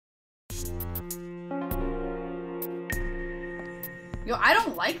Yo, I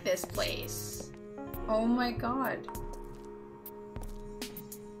don't like this place. Oh my god.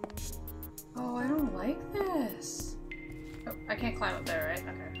 Oh, I don't like this. Oh, I can't climb up there, right?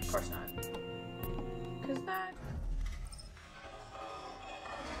 Okay, of course not. Cause that...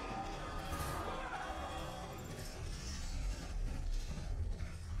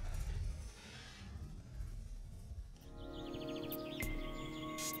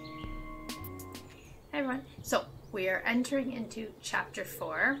 Hey everyone. So, we are entering into chapter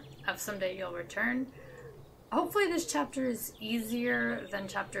 4 of Someday You'll Return. Hopefully this chapter is easier than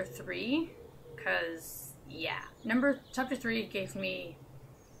chapter 3, because, yeah. Chapter 3 gave me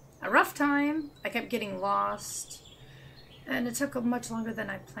a rough time. I kept getting lost, and it took much longer than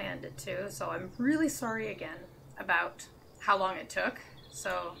I planned it to, so I'm really sorry again about how long it took.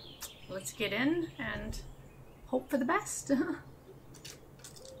 So, let's get in and hope for the best.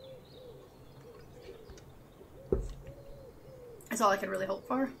 That's all I could really hope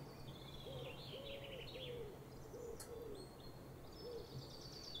for.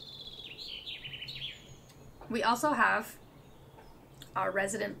 We also have our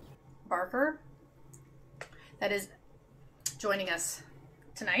resident Barker that is joining us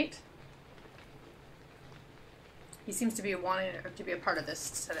tonight. He seems to be wanting to be a part of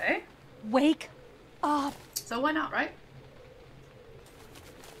this today. Wake up! So why not, right?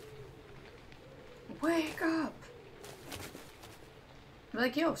 Wake up! I'm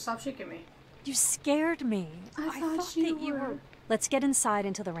like, yo, stop shaking me. You scared me. I thought you that you were... Let's get inside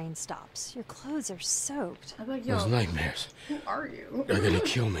until the rain stops. Your clothes are soaked. I'm like, yo, those nightmares. Who are you? They're gonna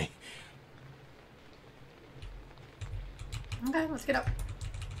kill me. Okay, let's get up.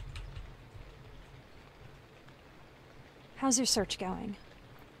 How's your search going?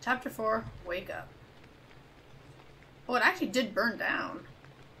 Chapter 4, wake up. Oh, it actually did burn down.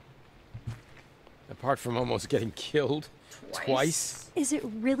 Apart from almost getting killed twice. Is it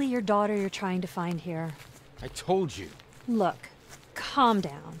really your daughter you're trying to find here? I told you. Look, calm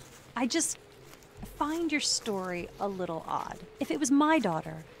down. I just find your story a little odd. If it was my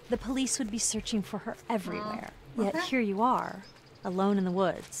daughter, the police would be searching for her everywhere. Yet here you are, alone in the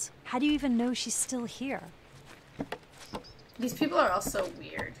woods. How do you even know she's still here? These people are all so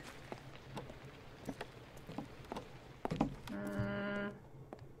weird.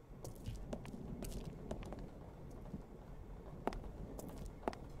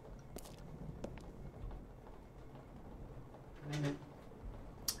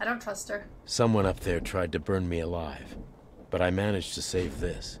 I don't trust her. Someone up there tried to burn me alive, but I managed to save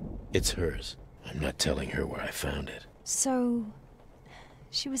this. It's hers. I'm not telling her where I found it. So,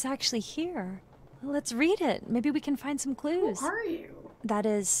 she was actually here. Let's read it. Maybe we can find some clues. Who are you? That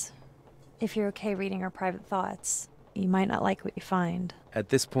is, if you're okay reading her private thoughts. You might not like what you find. At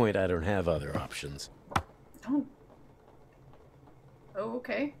this point, I don't have other options. Don't. Oh,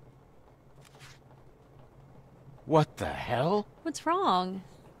 okay. What the hell? What's wrong?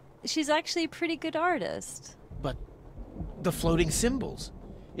 She's actually a pretty good artist. But the floating symbols.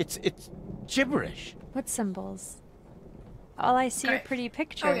 It's gibberish. What symbols? All I see are pretty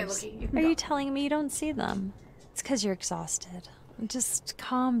pictures. Okay, Loki, you can Are go. you telling me you don't see them? It's because you're exhausted. Just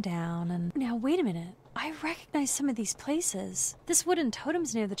calm down and... Now, wait a minute. I recognize some of these places. This wooden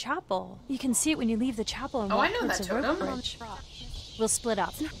totem's near the chapel. You can see it when you leave the chapel and Oh, walk I know towards that the rope totem. bridge. We'll split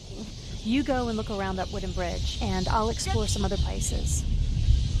up. You go and look around that wooden bridge, and I'll explore some other places.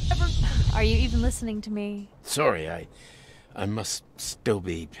 Are you even listening to me? Sorry, I must still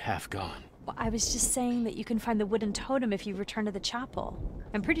be half gone. Well, I was just saying that you can find the wooden totem if you return to the chapel.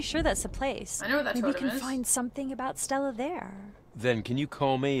 I'm pretty sure that's the place. I know what that Maybe totem you can is. find something about Stella there. Then can you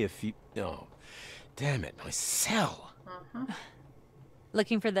call me if you... Oh, damn it, my cell.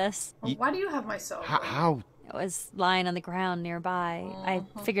 Looking for this? Well, why do you have my cell phone? How? It was lying on the ground nearby. I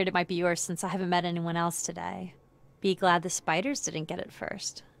figured it might be yours since I haven't met anyone else today. Be glad the spiders didn't get it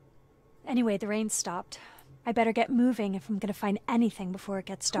first. Anyway, the rain stopped. I better get moving if I'm gonna find anything before it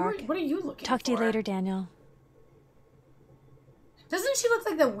gets dark. What are you looking Talk to you for? later, Daniel. Doesn't she look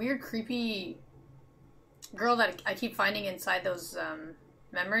like the weird, creepy girl that I keep finding inside those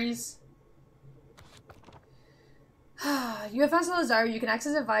memories? You have found Salazar. You can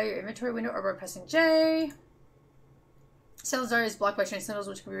access it via your inventory window or by pressing J. Salazar is blocked by strange symbols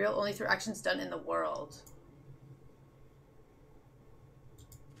which can be revealed only through actions done in the world.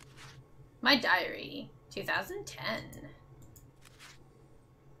 My diary, 2010.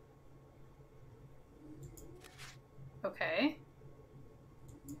 Okay.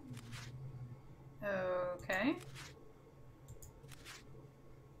 Okay.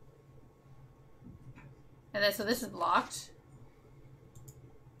 And then, so this is blocked.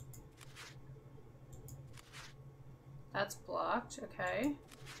 That's blocked. Okay.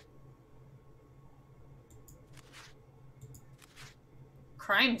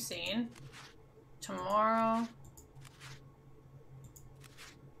 Crime scene. Tomorrow.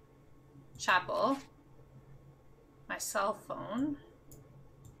 Chapel. My cell phone.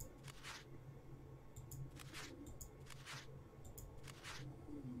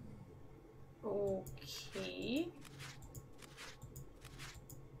 Okay.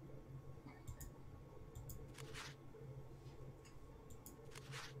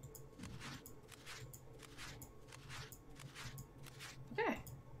 Okay.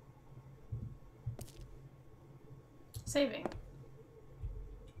 Saving.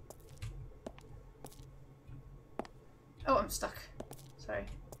 Oh, I'm stuck. Sorry.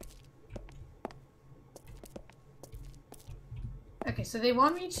 Okay, so they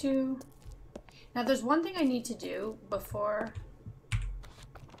want me to... Now, there's one thing I need to do before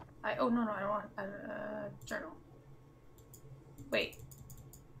I... Oh, no, I don't want a journal. Wait.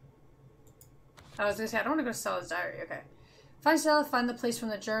 I was gonna say, I don't want to go to Stella's diary. Okay. Find Stella, find the place from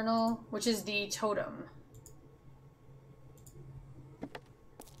the journal, which is the totem.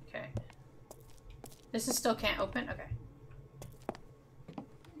 Okay. This is still can't open? Okay.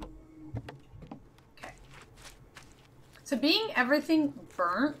 Okay. So being everything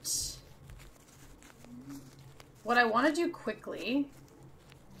burnt... What I want to do quickly,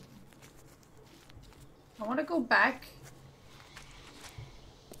 I want to go back.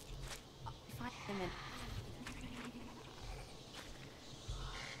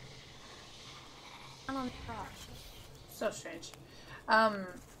 So strange. I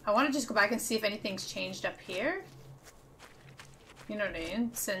want to just go back and see if anything's changed up here. You know what I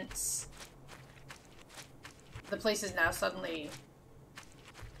mean? Since the place is now suddenly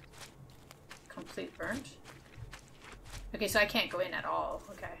complete burnt. Okay, so I can't go in at all.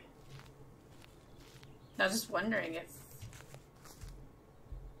 Okay. I was just wondering if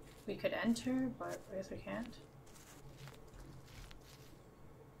we could enter, but I guess we can't.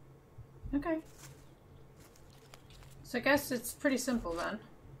 Okay. So I guess it's pretty simple then.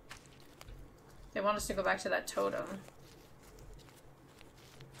 They want us to go back to that totem.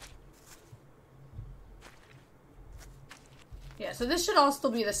 Yeah, so this should all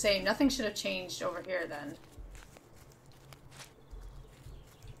still be the same. Nothing should have changed over here then.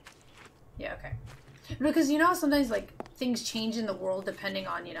 Yeah, okay. Because you know how sometimes like things change in the world depending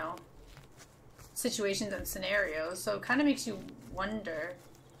on, you know, situations and scenarios. So it kind of makes you wonder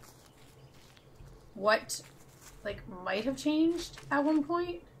what like might have changed at one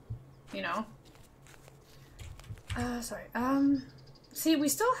point, you know? Sorry. See, we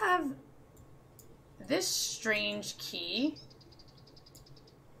still have this strange key.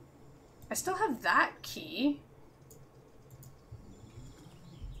 I still have that key.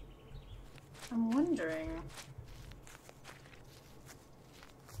 I'm wondering.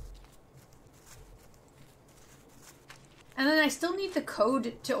 And then I still need the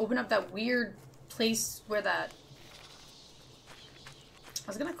code to open up that weird place where that... I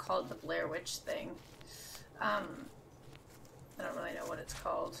was gonna call it the Blair Witch thing. I don't really know what it's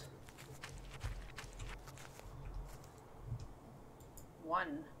called.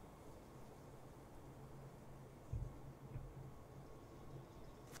 One.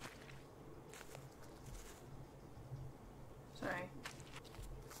 Sorry.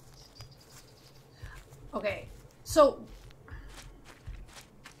 Okay, so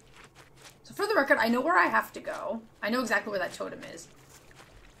for the record, I know where I have to go. I know exactly where that totem is.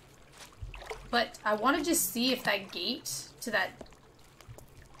 But I want to just see if that gate to that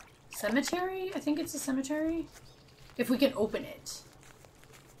cemetery, I think it's a cemetery, if we can open it.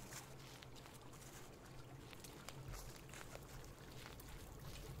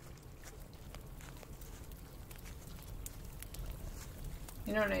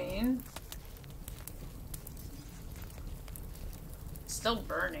 You know what I mean? It's still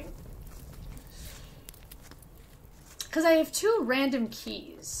burning. Because I have 2 random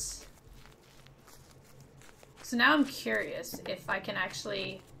keys. So now I'm curious if I can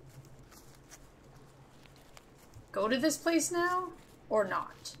actually go to this place now or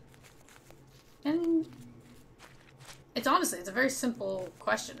not. And it's honestly, it's a very simple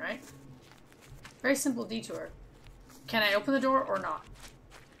question, right? Very simple detour. Can I open the door or not?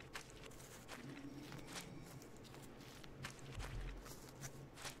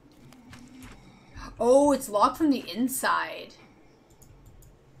 Oh, it's locked from the inside.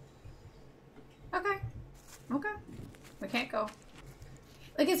 Okay. Okay. We can't go.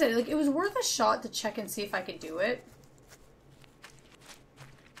 Like I said, like it was worth a shot to check and see if I could do it.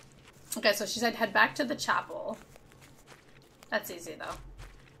 Okay, so she said head back to the chapel. That's easy though.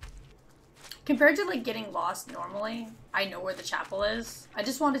 Compared to, like, getting lost normally, I know where the chapel is. I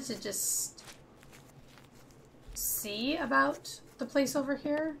just wanted to just see about the place over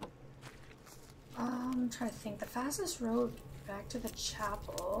here. I'm trying to think. The fastest road back to the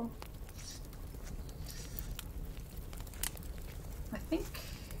chapel. I think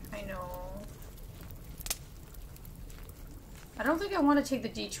I know. I don't think I want to take the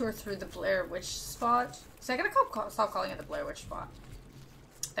detour through the Blair Witch spot. So I gotta stop calling it the Blair Witch spot.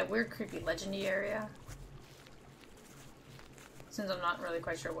 That weird, creepy, legendy area. Since I'm not really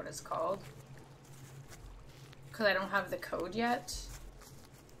quite sure what it's called. Because I don't have the code yet.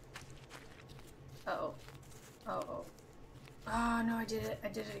 Uh-oh. Uh-oh. Oh, no, I did it. I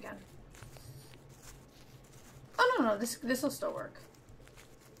did it again. Oh, no, this will still work.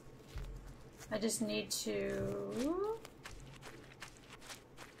 I just need to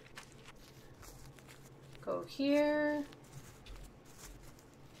go here.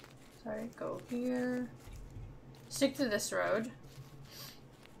 Sorry, go here. Stick to this road.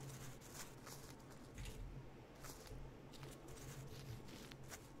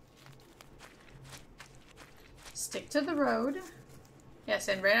 Stick to the road. Yes,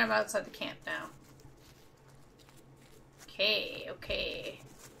 and right I'm outside the camp now. Okay, okay.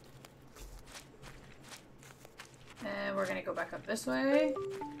 And we're gonna go back up this way.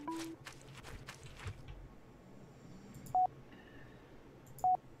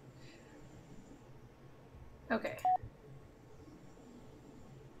 Okay.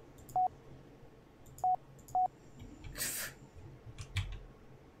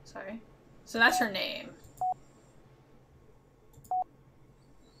 Sorry. So that's her name.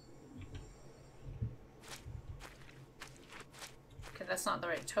 Okay, that's not the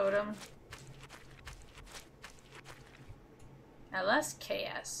right totem.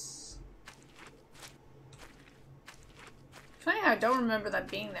 LSKS. Funny how I don't remember that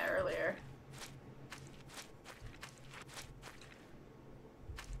being there earlier.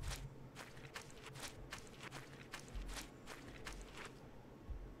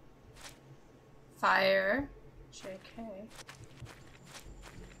 Fire. JK.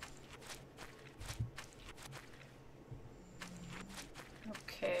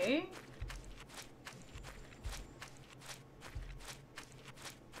 Okay.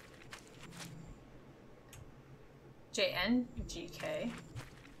 JN, GK.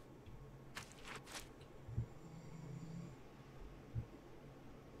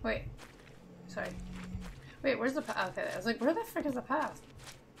 Wait. Sorry. Wait, where's the path? Okay, I was like, where the frick is the path?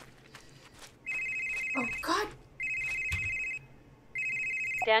 Oh, God!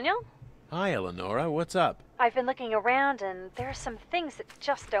 Daniel? Hi, Eleonora. What's up? I've been looking around and there are some things that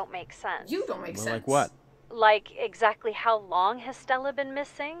just don't make sense. You don't make sense. Like what? Like exactly how long has Stella been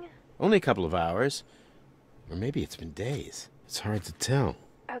missing? Only a couple of hours. Or maybe it's been days. It's hard to tell.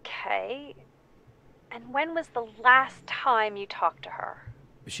 Okay. And when was the last time you talked to her?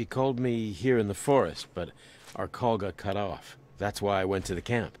 She called me here in the forest, but our call got cut off. That's why I went to the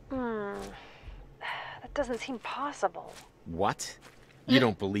camp. That doesn't seem possible. What? You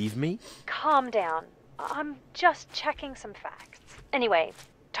don't believe me? Calm down. I'm just checking some facts. Anyway,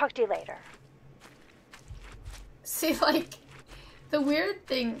 talk to you later. See, like, the weird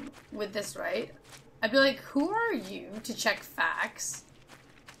thing with this, right? I'd be like, who are you to check facts?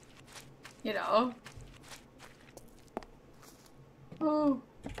 You know? Oh.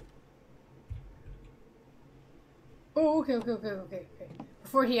 Oh, okay.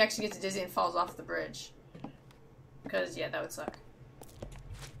 Before he actually gets dizzy and falls off the bridge. Because, yeah, that would suck.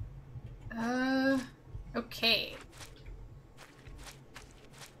 Okay.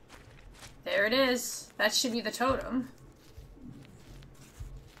 There it is. That should be the totem.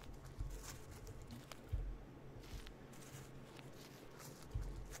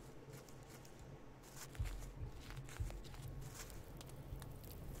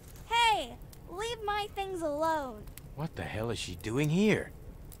 Hey! Leave my things alone. What the hell is she doing here?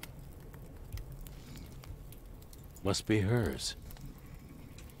 Must be hers.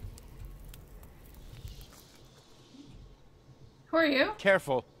 Who are you?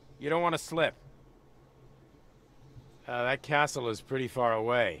 Careful. You don't want to slip. That castle is pretty far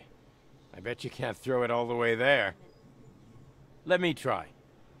away. I bet you can't throw it all the way there. Let me try.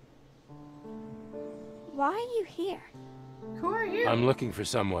 Why are you here? Who are you? I'm looking for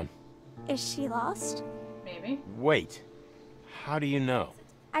someone. Is she lost? Maybe. Wait. How do you know?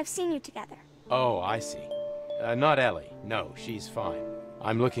 I've seen you together. Oh, I see. Not Ellie. No, she's fine.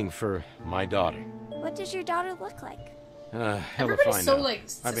 I'm looking for my daughter. What does your daughter look like? Hell if Everybody's I so, know. like,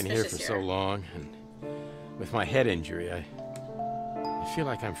 I've been here for suspicious so here. long, and with my head injury, I feel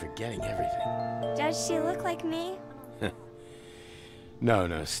like I'm forgetting everything. Does she look like me?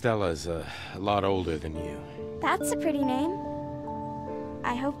 No, Stella's a lot older than you. That's a pretty name.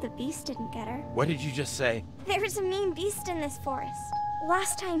 I hope the beast didn't get her. What did you just say? There's a mean beast in this forest.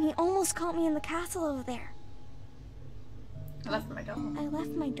 Last time he almost caught me in the castle over there. I left my doll. I left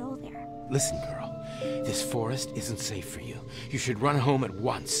my doll there. Listen, girl. This forest isn't safe for you. You should run home at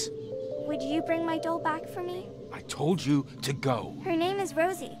once. Would you bring my doll back for me? I told you to go. Her name is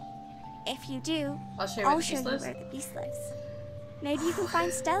Rosie. If you do, I'll show you I'll where the show beast you lives. where the beast lives. Maybe you can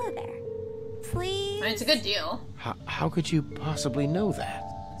find Stella there. Please? I mean, it's a good deal. How could you possibly know that?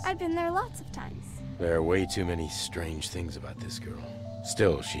 I've been there lots of times. There are way too many strange things about this girl.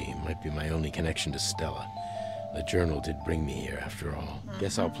 Still, she might be my only connection to Stella. The journal did bring me here, after all.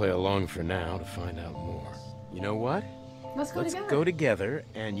 Guess I'll play along for now to find out more. You know what? Let's go together. Go together,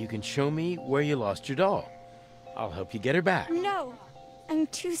 and you can show me where you lost your doll. I'll help you get her back. No, I'm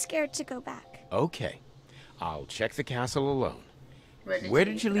too scared to go back. Okay. I'll check the castle alone. Where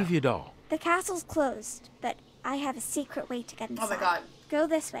Did you leave your doll? The castle's closed, but I have a secret way to get inside. Oh my god. Go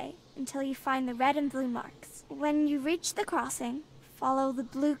this way until you find the red and blue marks. When you reach the crossing, follow the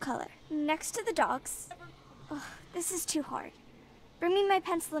blue color. Next to the dogs. Oh, this is too hard. Bring me my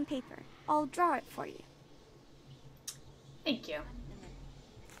pencil and paper. I'll draw it for you. Thank you.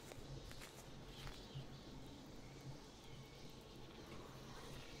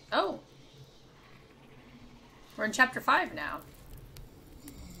 Oh. We're in chapter 5 now.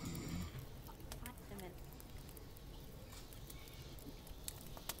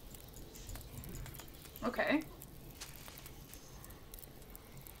 Okay.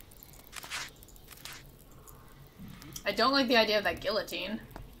 I don't like the idea of that guillotine.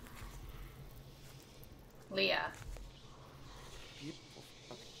 Leah.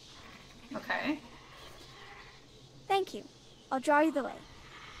 Okay. Thank you. I'll draw you the way.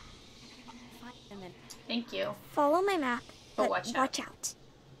 Thank you. Follow my map, But but watch out. out.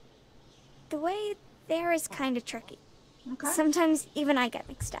 The way there is kind of tricky. Okay. Sometimes even I get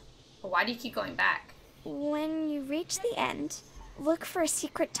mixed up. But why do you keep going back? When you reach the end, look for a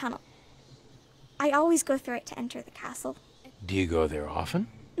secret tunnel. I always go through it to enter the castle. Do you go there often?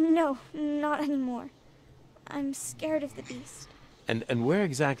 No, not anymore. I'm scared of the beast. And where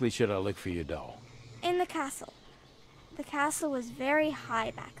exactly should I look for your doll? In the castle. The castle was very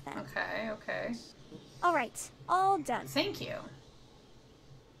high back then. Okay, okay. All right, all done. Thank you.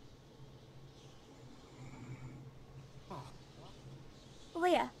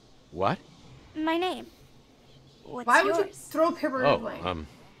 Leah, What? my name. What's Why yours? would you throw a paper airplane?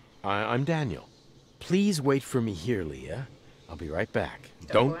 I'm Daniel. Please wait for me here, Leah. I'll be right back.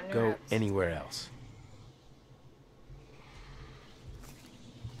 Don't Don't go go anywhere else. anywhere else.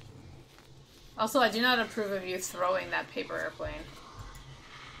 Also, I do not approve of you throwing that paper airplane.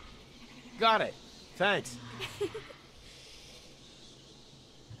 Got it. Thanks.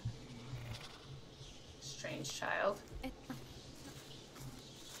 Strange child.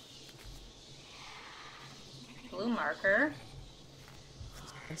 Blue marker.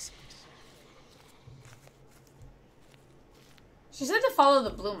 She said to follow the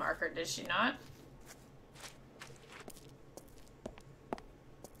blue marker, did she not?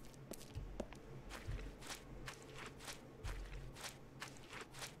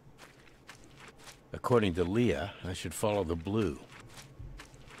 According to Leah, I should follow the blue.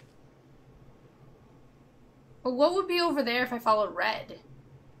 But what would be over there if I followed red?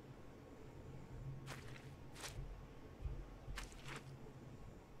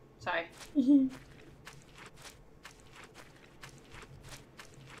 Sorry.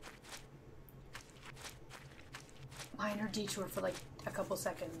 Minor detour for like a couple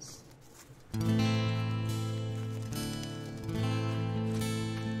seconds.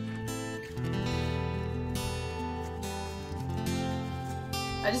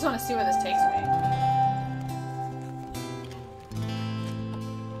 I just want to see where this takes me.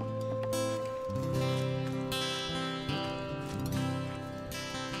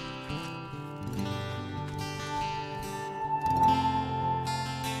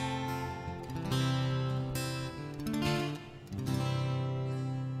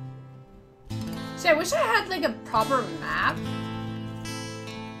 See, I wish I had like a proper map.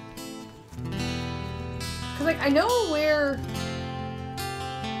 Cause like I know where.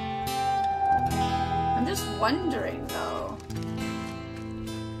 I'm just wondering though.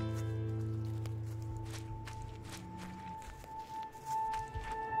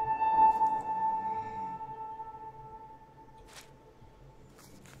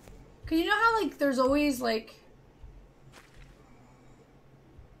 Cause you know how like there's always like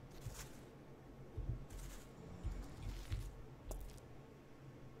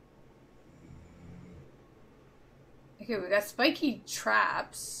Okay, we got spiky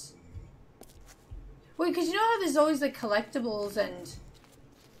traps. Wait, because you know how there's always like collectibles and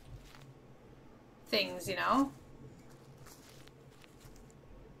things, you know?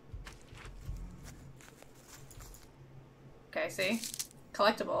 Okay, see?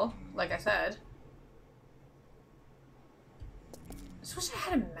 Collectible, like I said. I just wish I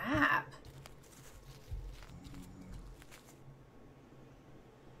had a map.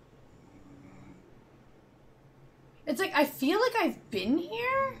 It's like, I feel like I've been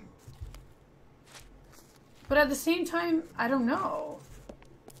here, but at the same time, I don't know.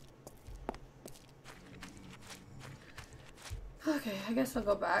 Okay, I guess I'll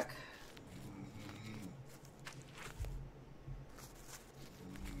go back.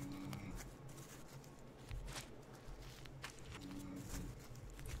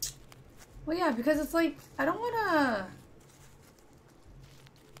 Well, yeah, because it's like, I don't want to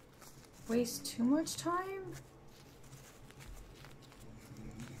waste too much time.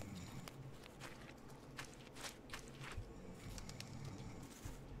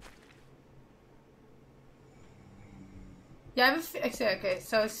 Yeah, I have a okay,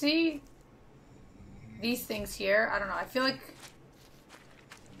 so see these things here? I don't know, I feel like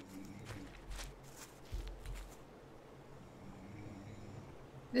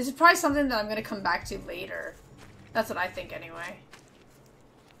this is probably something that I'm going to come back to later. That's what I think anyway.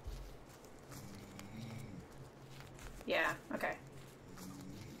 Yeah, okay.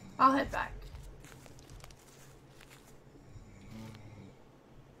 I'll head back.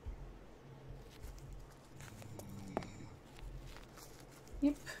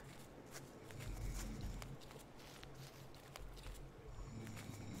 Yep.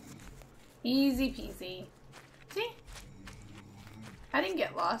 Easy peasy. See? I didn't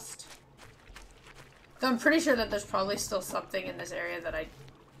get lost. Though I'm pretty sure that there's probably still something in this area that I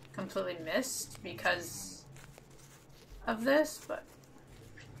completely missed because of this, but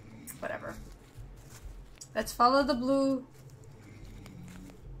whatever. Let's follow the blue.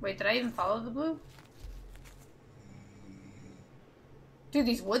 Wait, did I even follow the blue? Dude,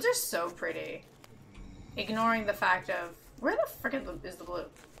 these woods are so pretty. Ignoring the fact of, where the frickin' is the blue?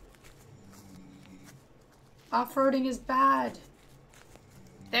 Off-roading is bad.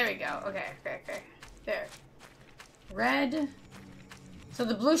 There we go. Okay. There. Red. So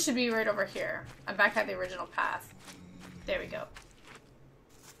the blue should be right over here. I'm back at the original path. There we go.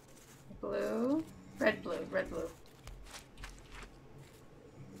 Blue. Red, blue. Red, blue.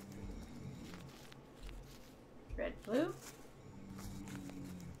 Red, blue.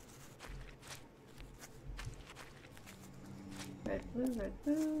 Red, blue, red,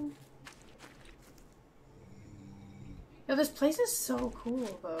 blue. Yo, this place is so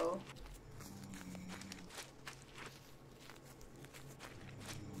cool, though.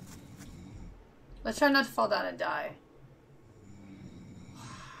 Let's try not to fall down and die.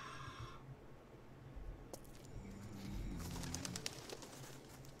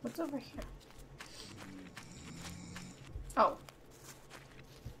 What's over here? Oh.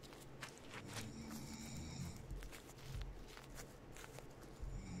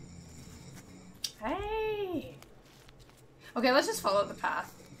 Hey! Okay, let's just follow the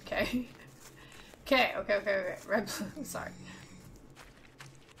path. Okay. Okay. Red, blue. Sorry.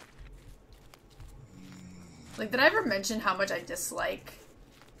 Like, did I ever mention how much I dislike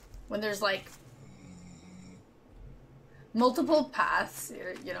when there's, like, multiple paths,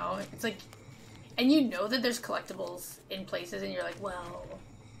 you know? It's like, and you know that there's collectibles in places, and you're like, well,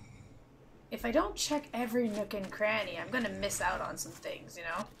 if I don't check every nook and cranny, I'm gonna miss out on some things, you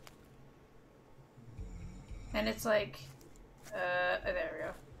know? And it's like, there we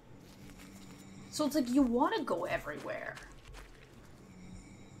go. So it's like, you want to go everywhere.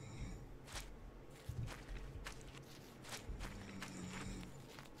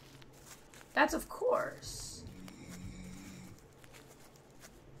 That's of course.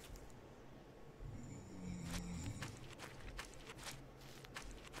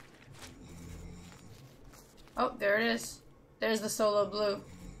 Oh, there it is. There's the solo blue.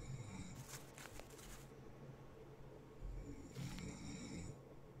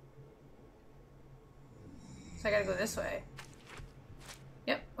 So I gotta go this way.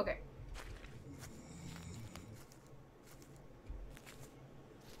 Yep, okay.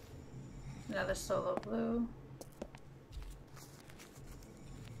 Another solo blue.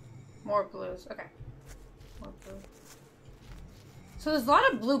 More blues, okay. More blue. So there's a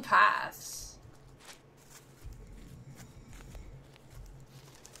lot of blue paths.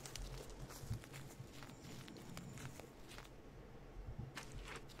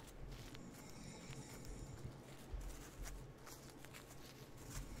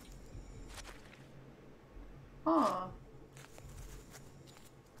 Oh,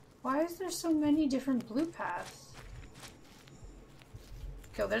 Why is there so many different blue paths?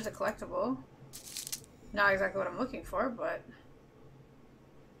 Okay, well, there's a collectible. Not exactly what I'm looking for, but...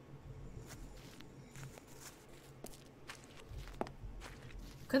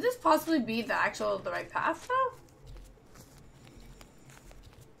 Could this possibly be the right path, though?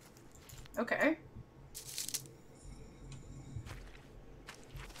 Okay.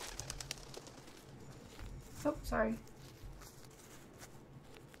 Oh, sorry.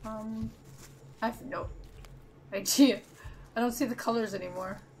 I have no idea. I don't see the colors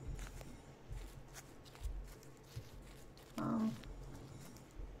anymore.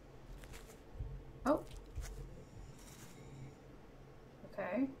 Oh.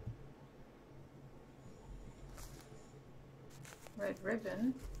 Okay. Red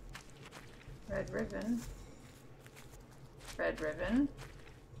ribbon. Red ribbon. Red ribbon.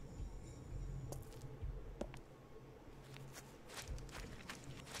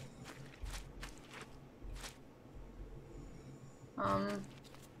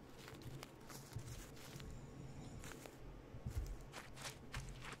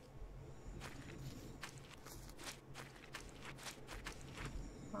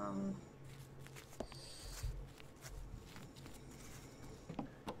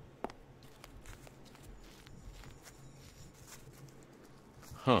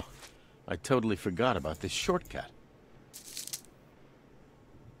 Huh. I totally forgot about this shortcut.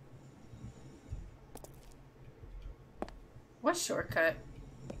 What shortcut?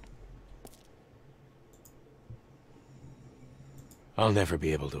 I'll never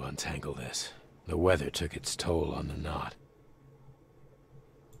be able to untangle this. The weather took its toll on the knot.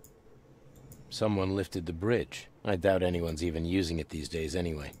 Someone lifted the bridge. I doubt anyone's even using it these days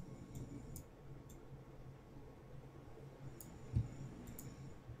anyway.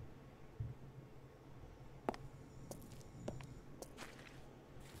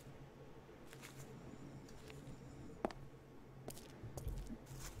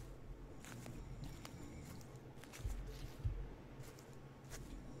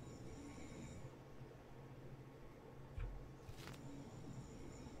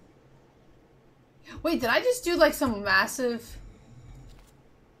 Wait, did I just do like some massive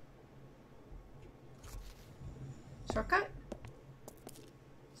shortcut?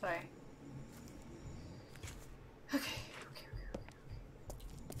 Sorry. Okay.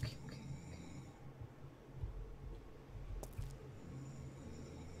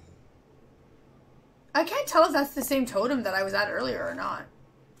 I can't tell if that's the same totem that I was at earlier or not.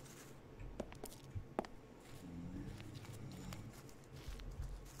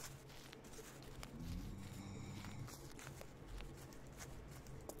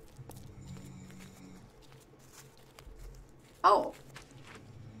 Oh.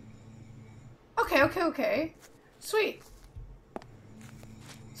 Okay. Sweet.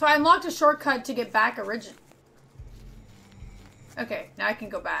 So I unlocked a shortcut to get back origin. Okay, now I can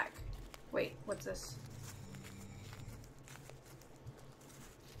go back. Wait, what's this?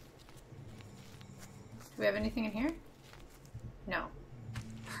 Do we have anything in here? No.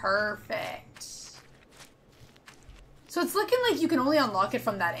 Perfect. So it's looking like you can only unlock it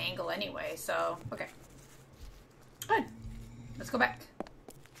from that angle anyway, so, okay. Good. Let's go back.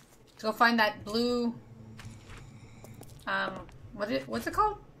 Let's go find that blue, what's it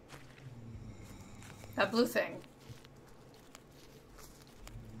called? That blue thing.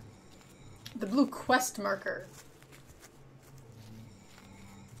 The blue quest marker.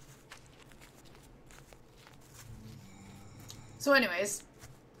 So anyways.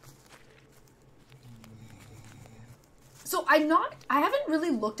 So I haven't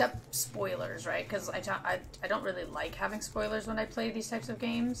really looked up spoilers, right? Because I don't really like having spoilers when I play these types of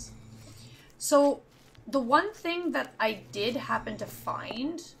games. So the one thing that I did happen to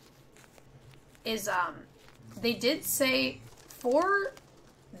find is they did say for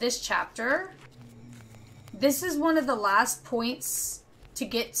this chapter, this is one of the last points to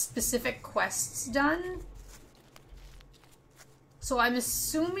get specific quests done. So I'm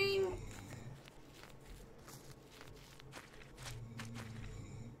assuming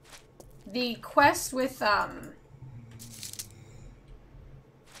the quest with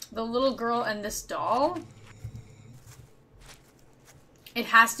the little girl and this doll, it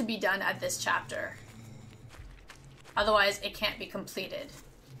has to be done at this chapter. Otherwise, it can't be completed.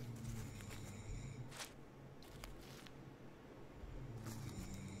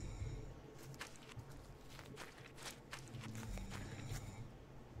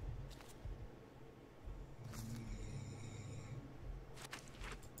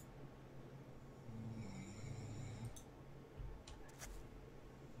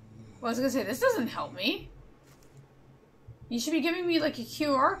 Well, I was gonna say, this doesn't help me. You should be giving me like a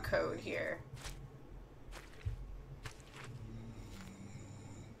QR code here.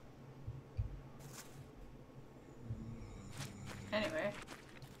 Anyway,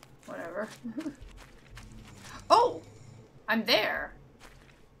 whatever. Oh! I'm there.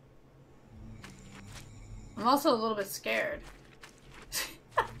 I'm also a little bit scared.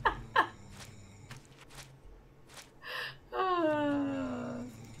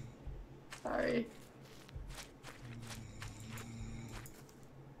 Sorry.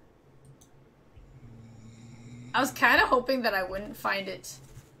 I was kind of hoping that I wouldn't find it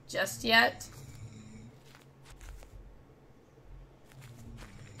just yet.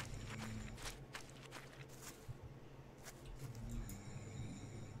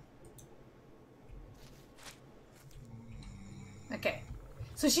 Okay.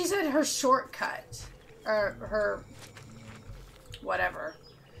 So she said her shortcut. Or her... whatever.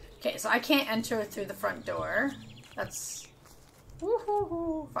 Okay, so I can't enter through the front door. That's...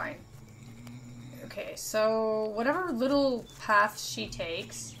 woohoo, fine. Okay, so whatever little path she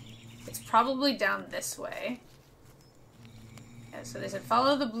takes, it's probably down this way. Yeah, so they said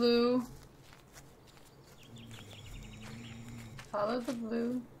follow the blue. Follow the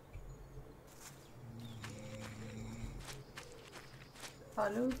blue.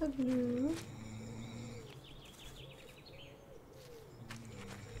 Follow the blue.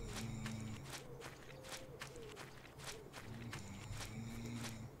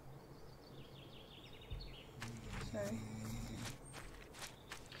 Sorry.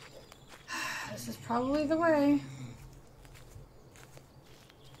 This is probably the way.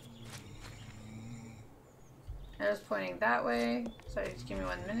 I was pointing that way. Sorry, just give me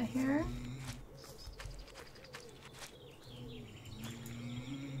 1 minute here.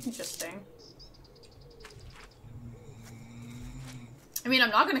 Interesting. I mean, I'm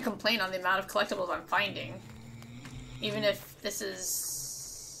not going to complain on the amount of collectibles I'm finding. Even if this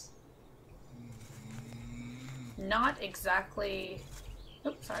is not exactly...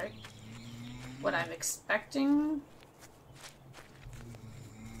 oops, sorry. What I'm expecting.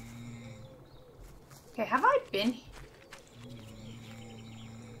 Okay, have I been...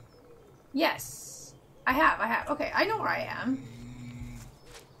 yes. I have. Okay, I know where I am.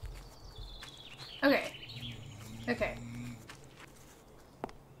 Okay. Okay.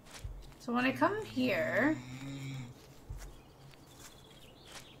 So when I come here...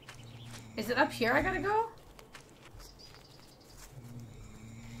 is it up here I gotta go?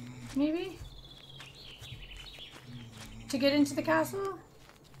 Maybe? To get into the castle?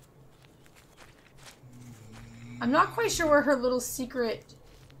 I'm not quite sure where her little secret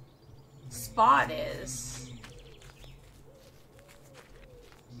spot is.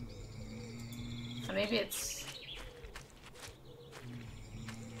 Or maybe it's...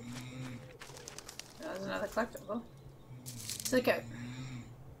 that was another collectible. It's like a...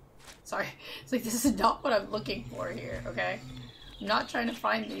 sorry. It's like, this is not what I'm looking for here, okay? I'm not trying to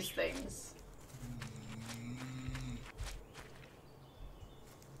find these things.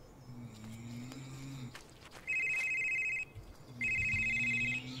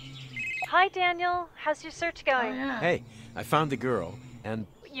 Hi, Daniel. How's your search going? Oh, yeah. Hey, I found the girl, and...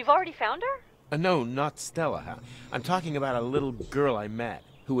 You've already found her? no, not Stella. I'm talking about a little girl I met,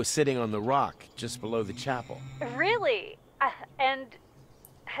 who was sitting on the rock just below the chapel. Really? And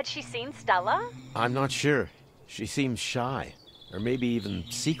had she seen Stella? I'm not sure. She seems shy, or maybe even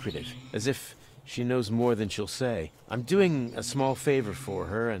secretive, as if she knows more than she'll say. I'm doing a small favor for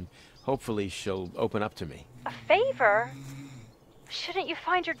her, and hopefully she'll open up to me. A favor? Shouldn't you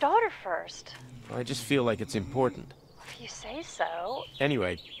find your daughter first? I just feel like it's important. If you say so.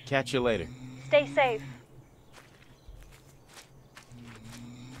 Anyway, catch you later. Stay safe.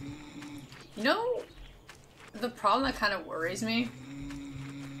 You know, the problem that kind of worries me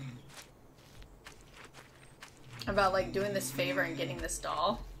about, like, doing this favor and getting this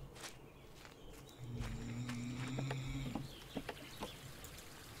doll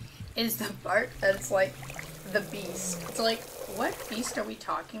is the part that's, like, the beast. It's like, what beast are we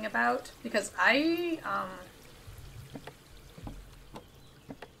talking about? Because I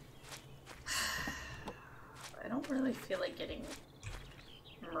don't really feel like getting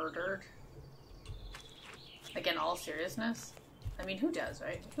murdered. Like, in all seriousness. I mean, who does,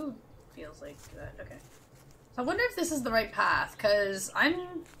 right? Who feels like that? Okay. So I wonder if this is the right path, because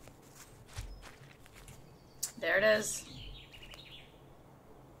I'm... there it is.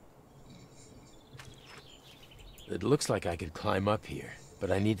 It looks like I could climb up here,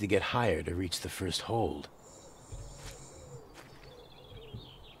 but I need to get higher to reach the first hold.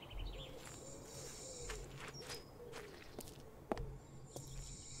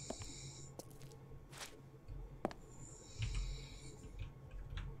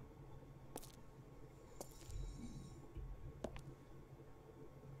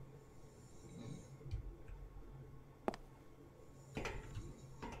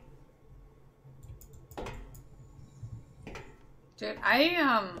 Dude,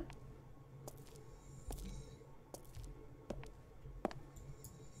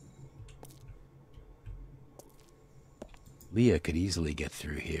 Leah could easily get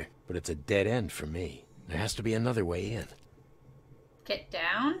through here, but it's a dead end for me. There has to be another way in. Get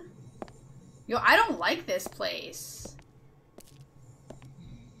down? Yo, I don't like this place.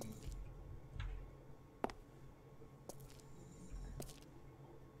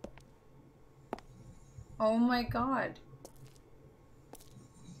 Oh my god.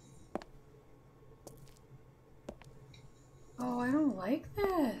 Oh, I don't like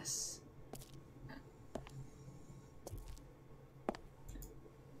this.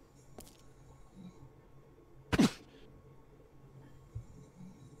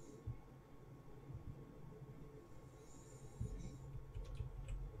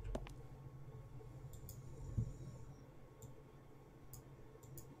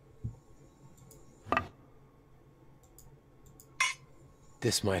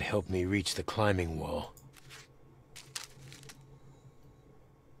 This might help me reach the climbing wall.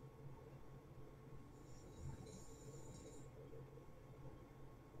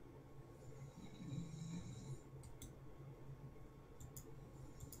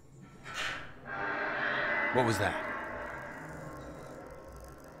 What was that?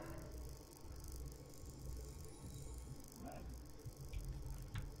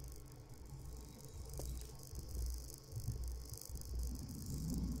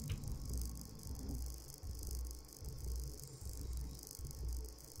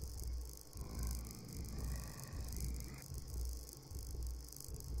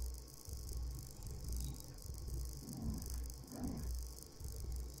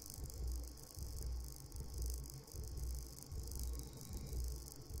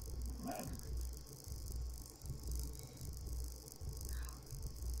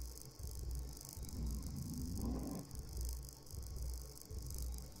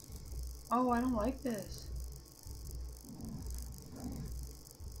 Oh, I don't like this.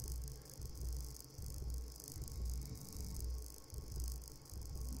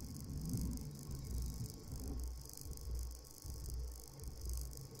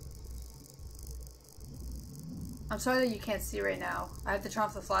 I'm sorry that you can't see right now. I have to turn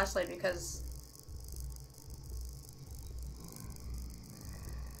off the flashlight because...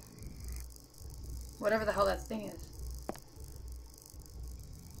 whatever the hell that thing is.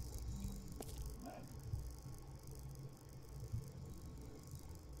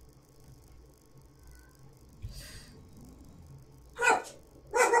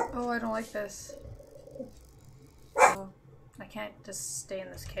 Oh, I don't like this. Oh, I can't just stay in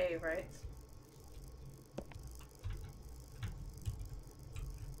this cave, right?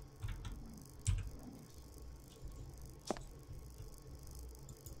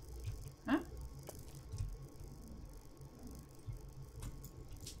 Huh?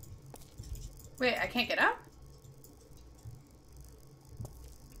 Wait, I can't get up?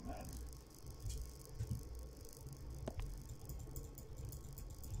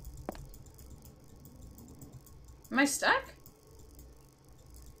 Am I stuck?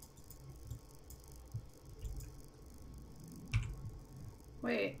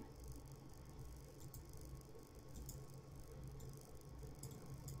 Wait.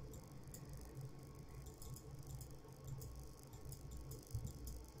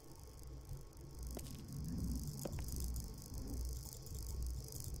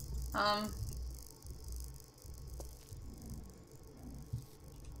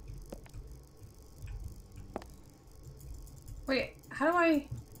 Wait, how do I...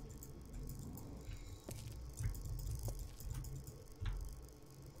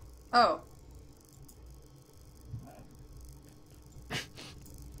 Oh.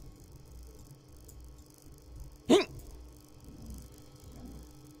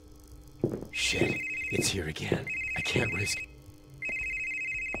 Shit, it's here again. I can't risk...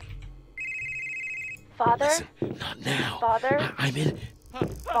 Father? Listen, not now. Father? I'm in...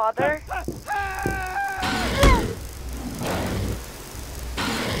 Father?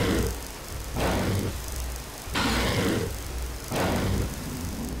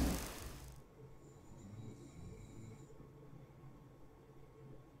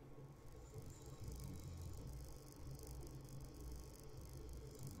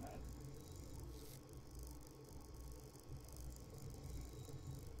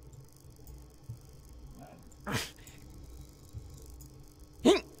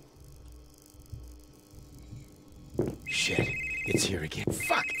 Shit, it's here again.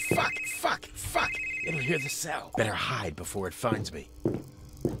 Fuck, fuck, fuck, fuck. It'll hear the cell. Better hide before it finds me.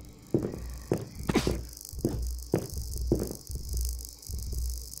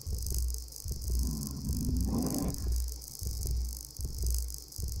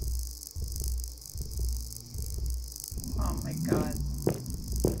 my god.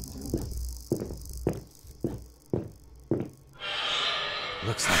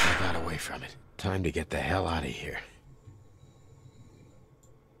 Looks like I got away from it. Time to get the hell out of here.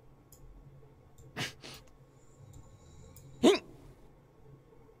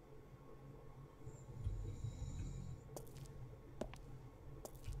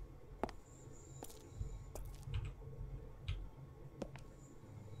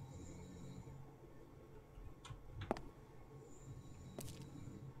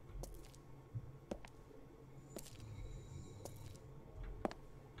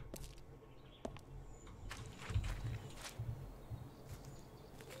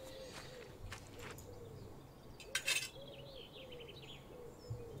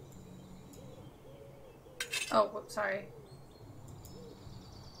 Oh, whoops, sorry.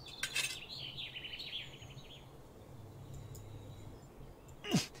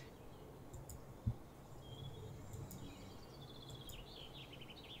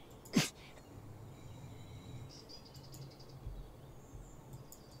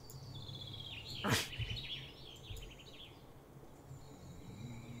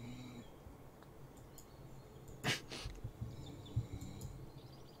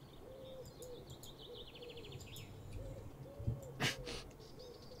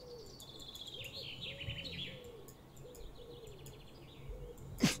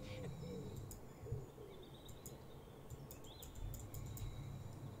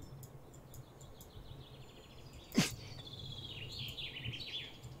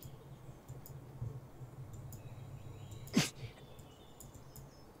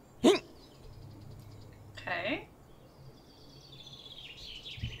 Okay.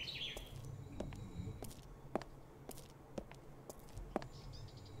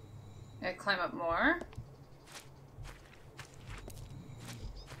 Gotta climb up more.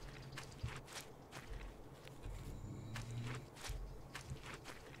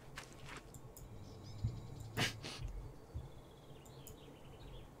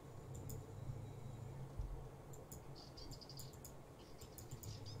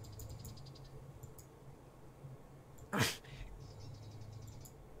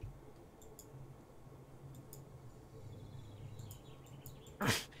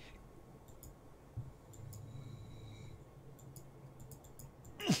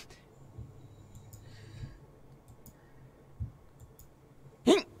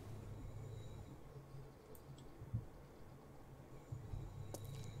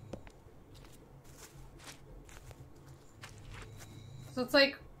 So it's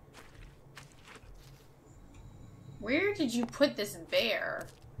like, where did you put this bear?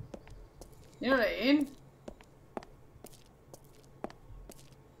 You know what I mean?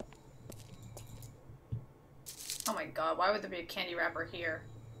 Oh my god, why would there be a candy wrapper here?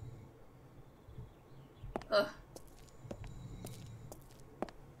 Ugh.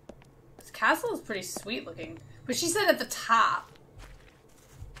 This castle is pretty sweet looking. But she said at the top.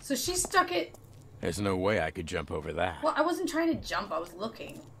 So she stuck it... There's no way I could jump over that. Well, I wasn't trying to jump, I was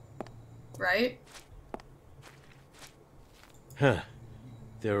looking. Right? Huh.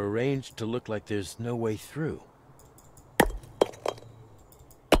 They're arranged to look like there's no way through.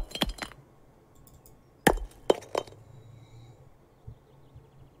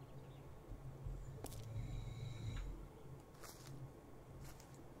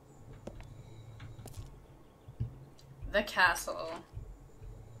 The castle.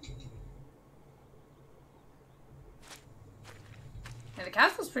 Yeah, the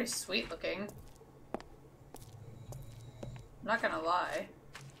castle's pretty sweet looking. I'm not gonna lie.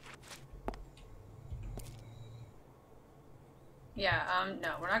 Yeah, no,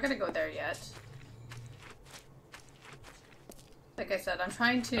 we're not gonna go there yet. Like I said, I'm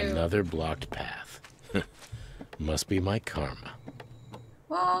trying to... Another blocked path. Must be my karma.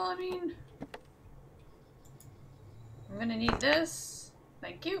 Well, I mean... I'm gonna need this.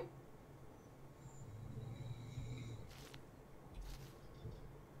 Thank you.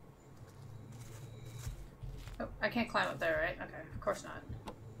 Oh, I can't climb up there, right? Okay, of course not.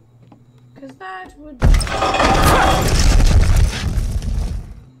 Because that would...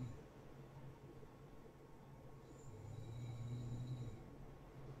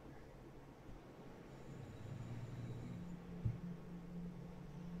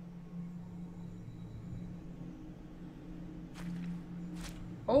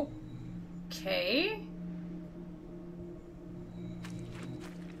 Okay.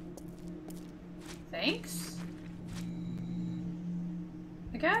 Thanks.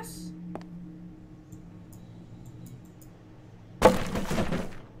 I guess.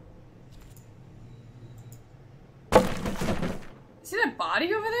 See that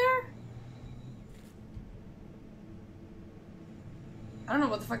body over there? I don't know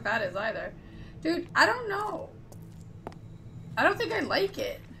what the fuck that is either. Dude, I don't know. I don't think I like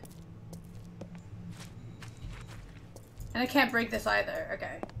it. And I can't break this either.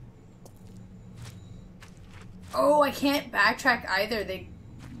 Okay. Oh, I can't backtrack either. They,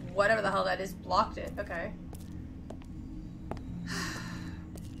 whatever the hell that is, blocked it. Okay.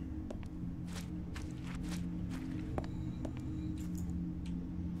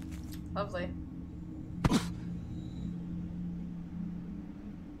 Lovely.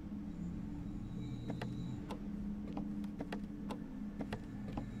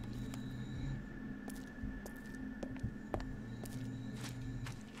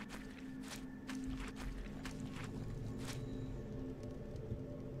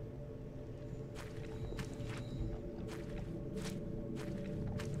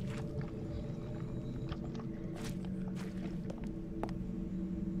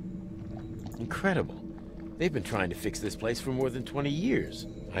 Incredible. They've been trying to fix this place for more than 20 years.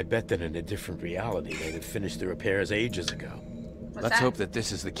 I bet that in a different reality they'd have finished the repairs ages ago. Let's hope that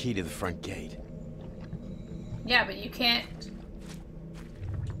this is the key to the front gate. Yeah, but you can't...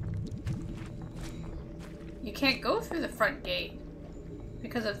 You can't go through the front gate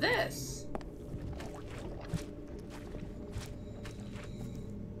because of this.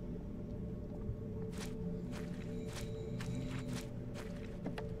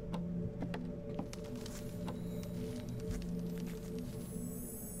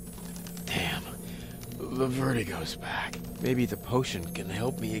 The vertigo's back. Maybe the potion can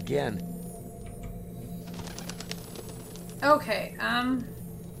help me again. Okay,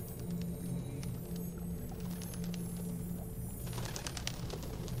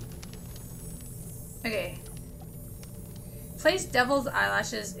 okay. Place devil's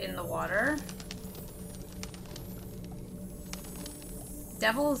eyelashes in the water.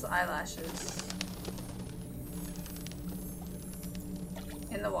 Devil's eyelashes.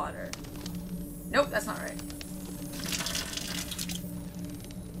 In the water. Nope, that's not right.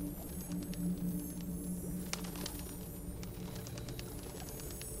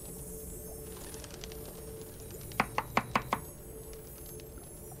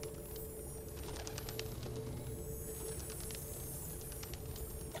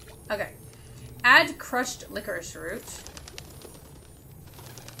 Okay. Add crushed licorice root.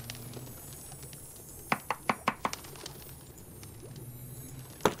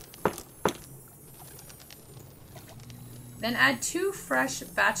 Then add 2 fresh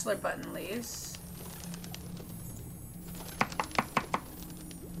bachelor button leaves.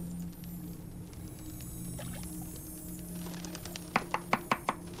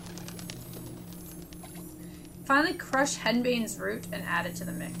 Finally, crush henbane's root and add it to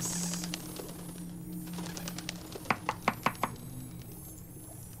the mix.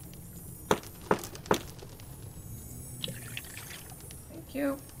 Thank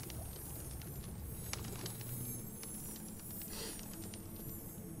you.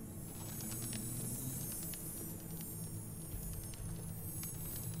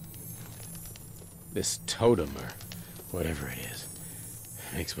 This totem, or whatever it is,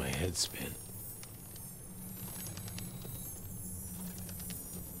 makes my head spin.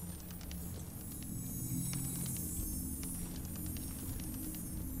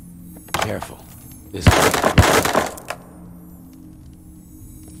 Careful. This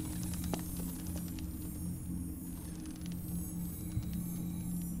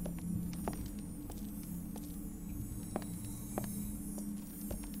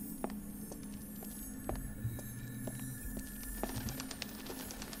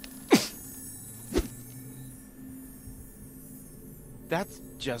That's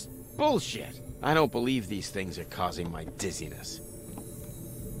just bullshit. I don't believe these things are causing my dizziness.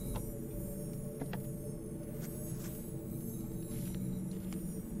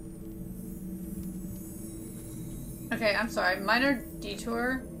 Okay, I'm sorry. Minor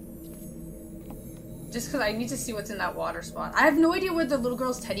detour. Just because I need to see what's in that water spot. I have no idea where the little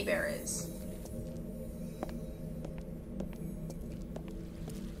girl's teddy bear is.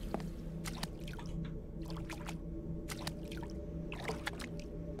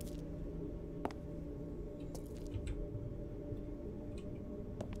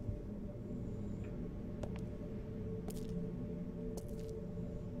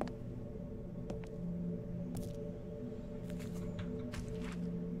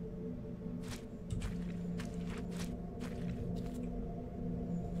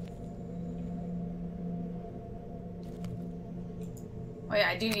 Oh yeah,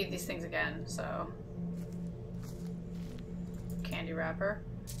 I do need these things again, so... Candy wrapper.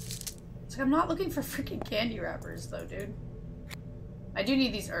 It's like I'm not looking for freaking candy wrappers though, dude. I do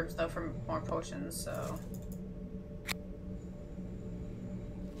need these herbs though for more potions, so...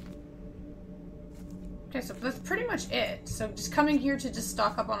 Okay, so that's pretty much it. So just coming here to just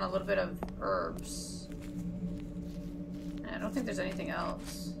stock up on a little bit of herbs. I don't think there's anything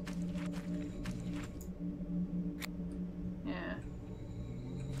else. Yeah.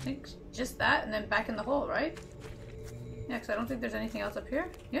 I think just that and then back in the hole, right? Yeah, because I don't think there's anything else up here.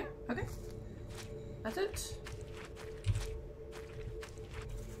 Yeah, okay. That's it.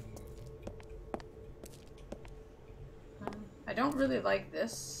 I don't really like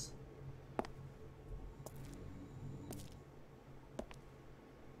this.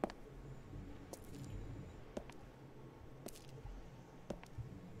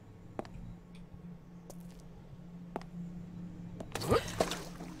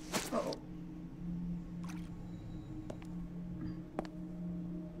 Uh-oh.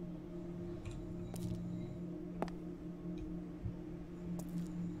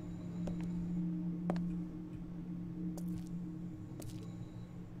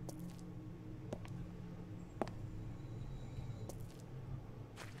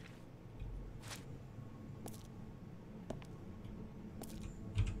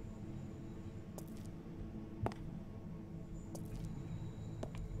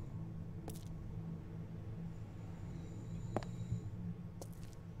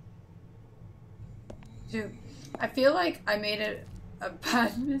 Dude, I feel like I made a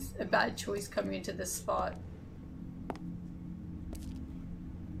bad choice coming into this spot.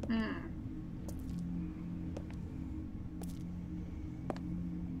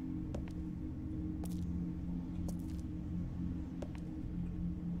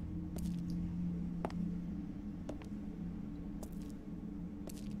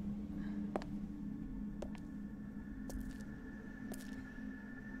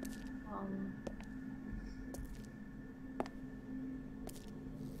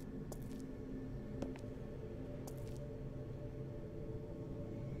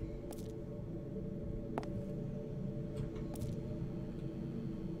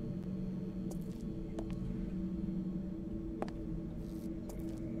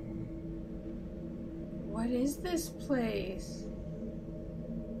 What is this place?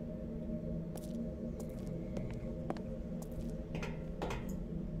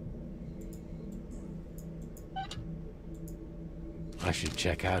 I should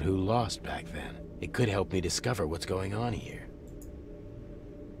check out who lost back then. It could help me discover what's going on here.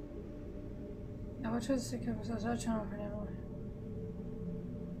 Now what was the channel for now?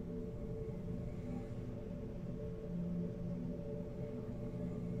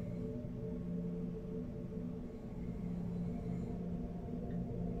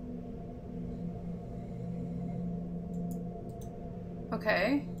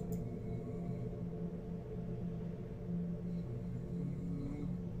 Okay.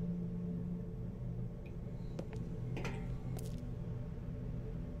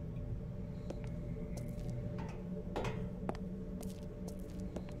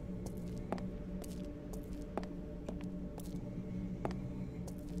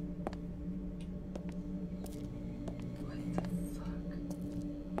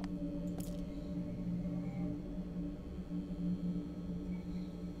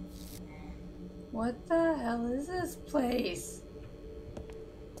 What the hell is this place?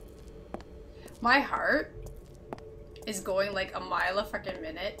 My heart is going like a mile a freaking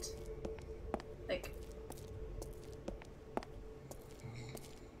minute. Like,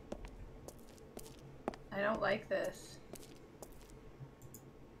 I don't like this.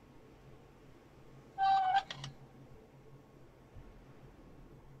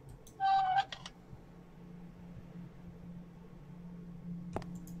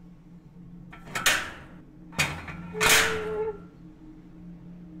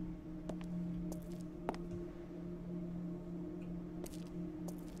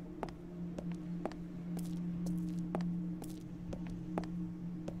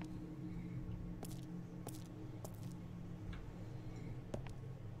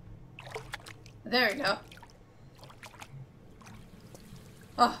 There we go.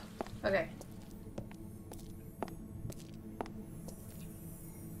 Oh, okay.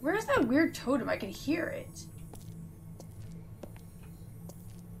 Where's that weird totem? I can hear it.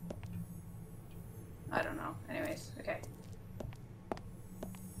 I don't know. Anyways, okay.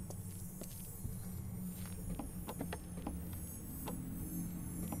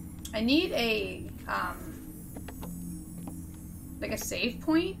 I need a, like a save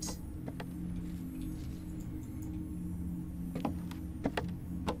point.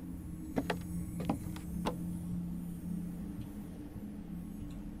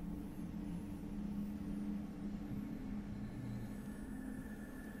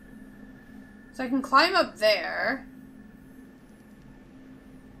 So I can climb up there.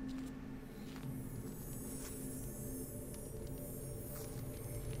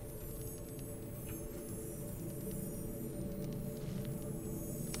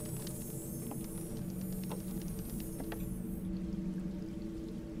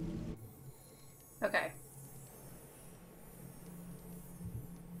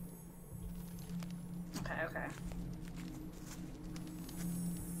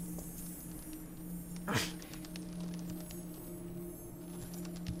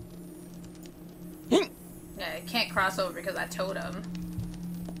 Yeah, it can't cross over because I told him.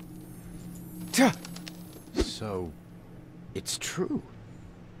 So, it's true.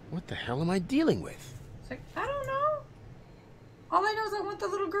 What the hell am I dealing with? It's like, I don't know. All I know is I want the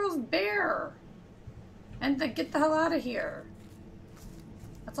little girl's bear. And to get the hell out of here.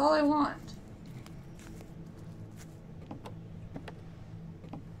 That's all I want.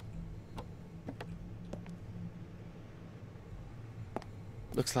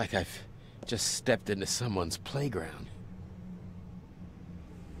 Looks like I've just stepped into someone's playground.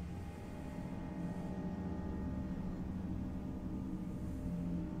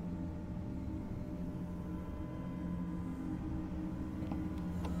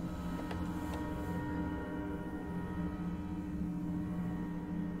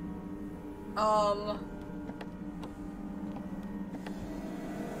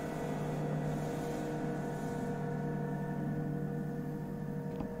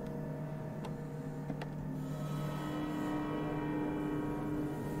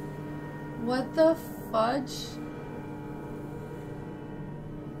 What the fudge?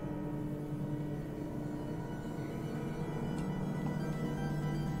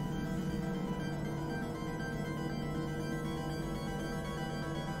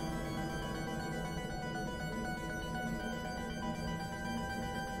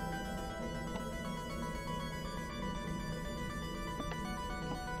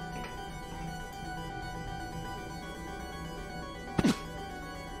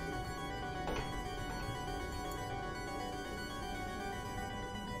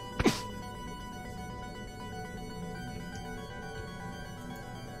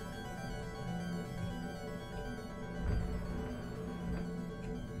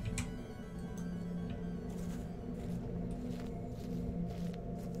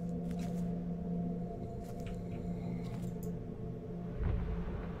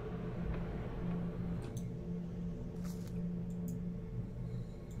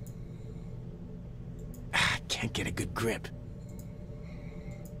 Can't get a good grip.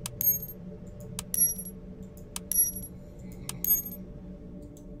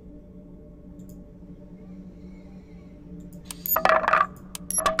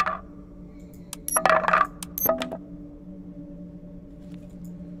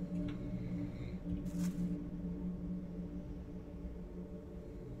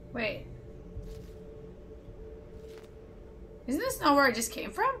 Wait. Isn't this not where I just came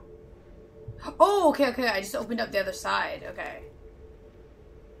from? Oh, okay, okay. I just opened up the other side. Okay.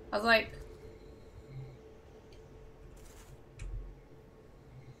 I was like...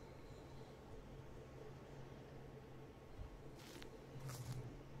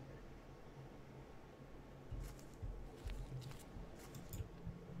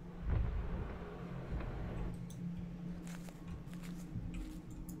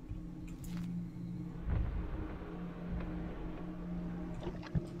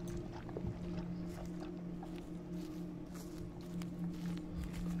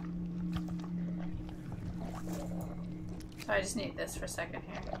 So I just need this for a second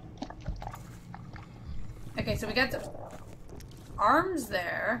here. Okay, so we got the arms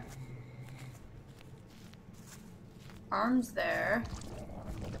there. Arms there.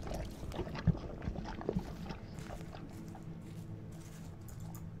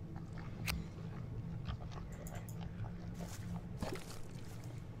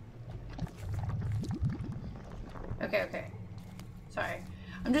 Okay, okay. Sorry.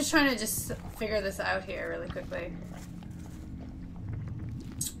 I'm just trying to just figure this out here really quickly.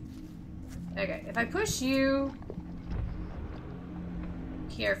 Okay, if I push you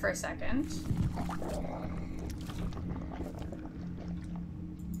here for a second.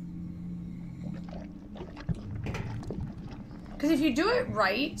 Because if you do it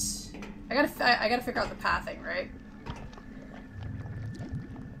right, I gotta figure out the pathing, right?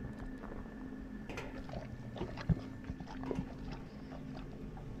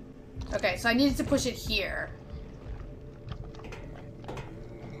 Okay, so I needed to push it here.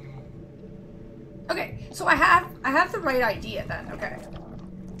 Okay, so I have the right idea then, okay.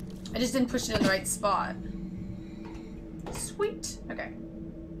 I just didn't push it in the right spot. Sweet. Okay.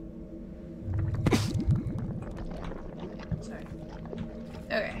 Sorry.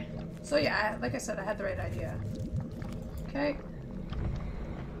 Okay. So yeah, like I said, I had the right idea. Okay.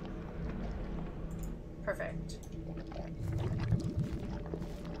 Perfect.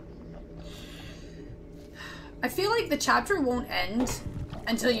 I feel like the chapter won't end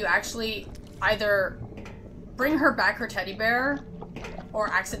until you actually either bring her back her teddy bear or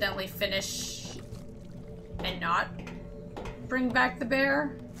accidentally finish and not bring back the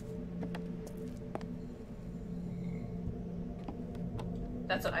bear.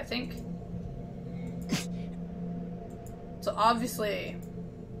 That's what I think. So obviously,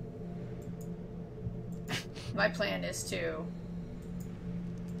 my plan is to...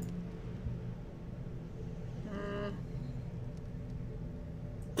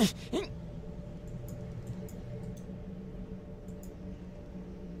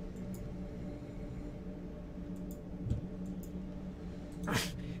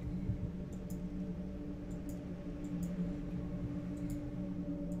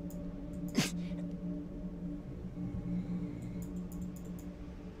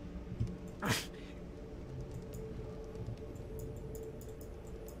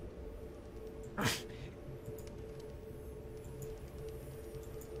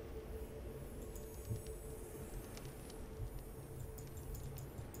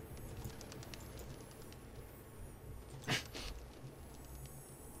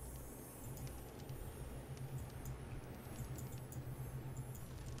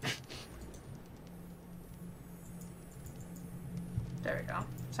 There we go.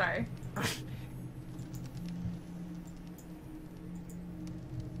 Sorry.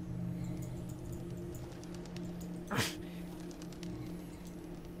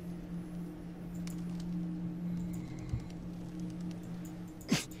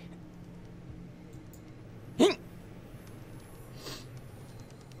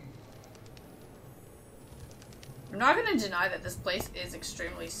 I'm not gonna deny that this place is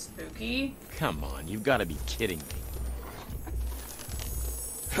extremely spooky. Come on, you've got to be kidding me.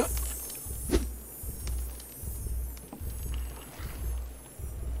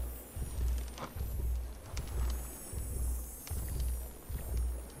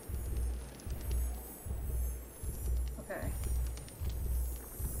 Okay.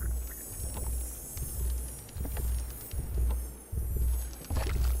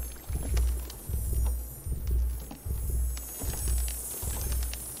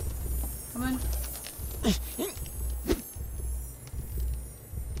 Come on.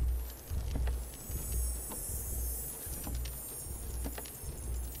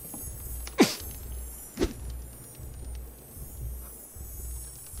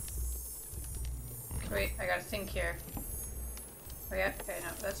 Wait, I gotta think here. Oh yeah, okay, no,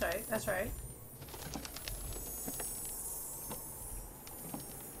 that's right, that's right.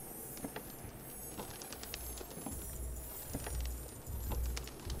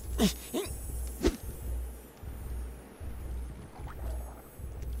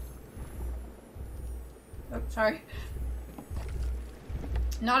 Oh, sorry.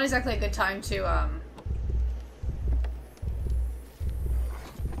 Not exactly a good time to,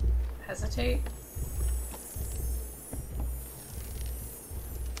 hesitate.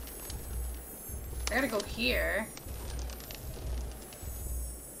 I gotta go here.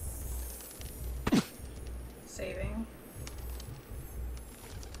 Saving.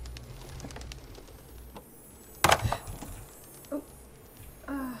 Oh.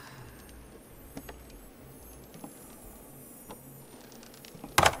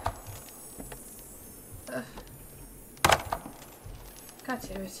 God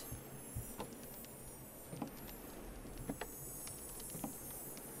damn it.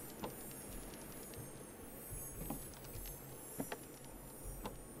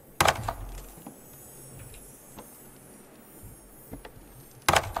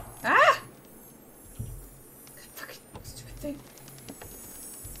 Ah! Fucking stupid thing.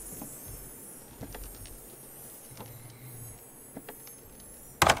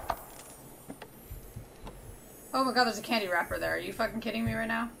 Oh my god, there's a candy wrapper there. Are you fucking kidding me right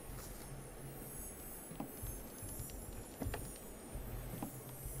now?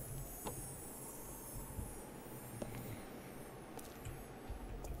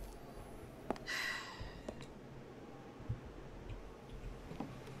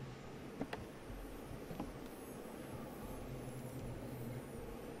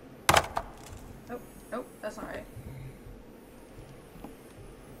 Oh, oh, that's not right.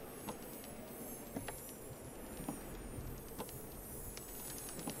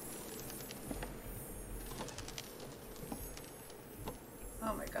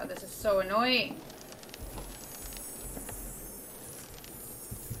 Oh my god, this is so annoying.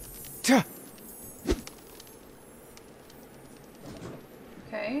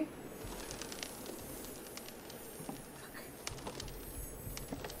 Okay.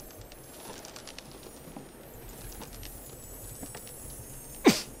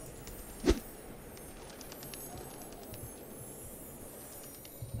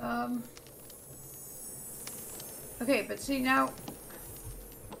 Okay, but see now...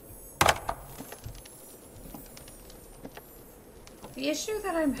 The issue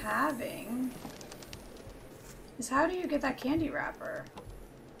that I'm having is how do you get that candy wrapper?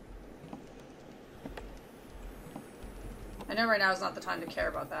 I know right now is not the time to care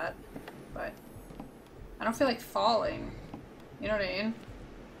about that, but I don't feel like falling. You know what I mean?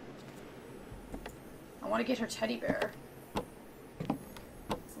 I want to get her teddy bear.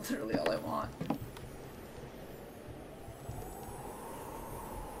 That's literally all I want.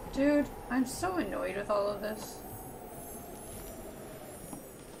 Dude, I'm so annoyed with all of this.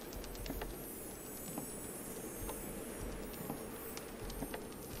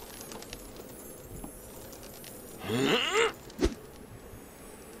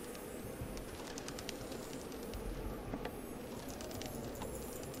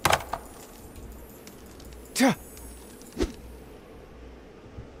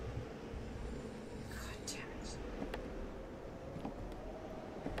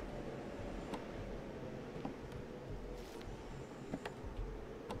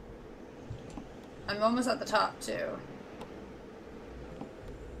 I'm almost at the top, too.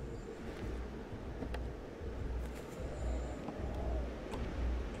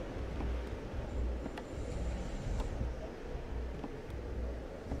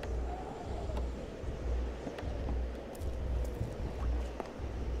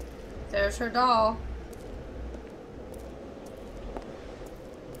 There's her doll.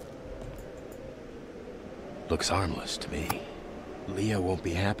 Looks harmless to me. Leah won't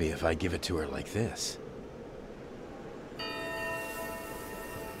be happy if I give it to her like this.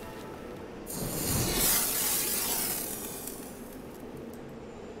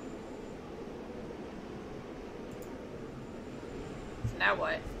 So now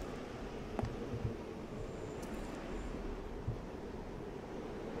what?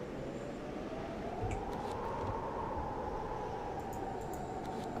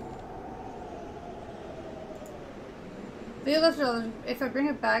 Leah left her. If I bring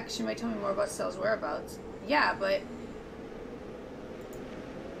it back, she might tell me more about Stella's whereabouts. Yeah, but...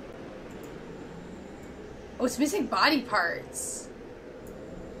 Oh, it's missing body parts.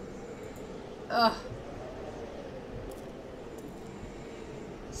 Ugh.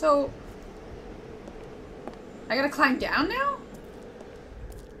 So... I gotta climb down now?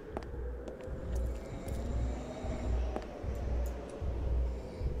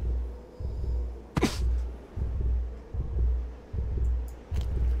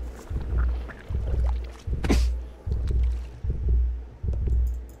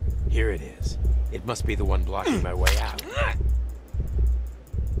 Here it is. It must be the one blocking my way out.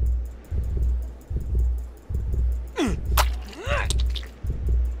 Come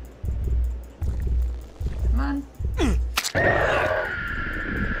on.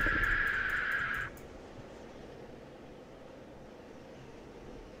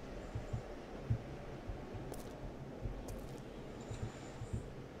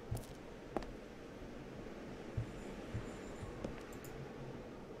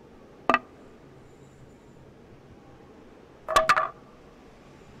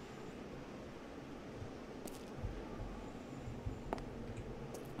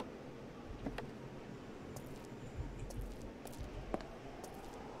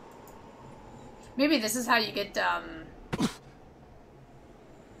 Maybe this is how you get, that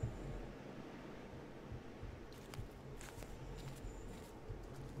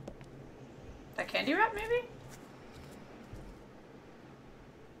candy wrap, maybe?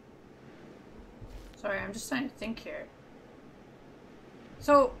 Sorry, I'm just trying to think here.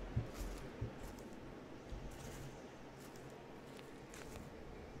 So...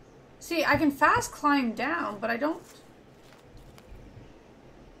 See, I can fast climb down, but I don't...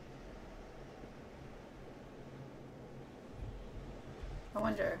 I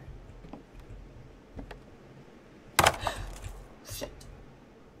wonder. Shit.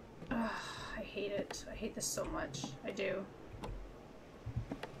 Ugh, I hate it. I hate this so much. I do.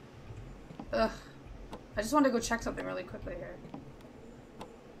 Ugh. I just want to go check something really quickly here.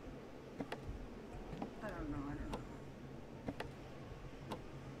 I don't know.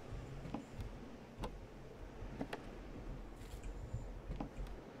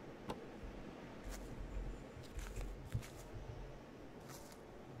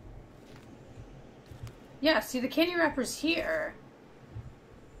 Yeah, see, the candy wrapper's here.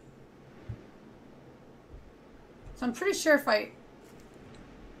 So I'm pretty sure if I...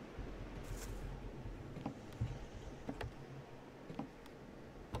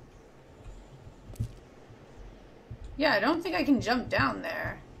 Yeah, I don't think I can jump down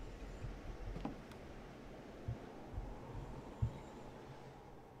there.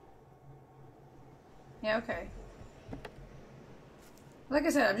 Yeah, okay. Like I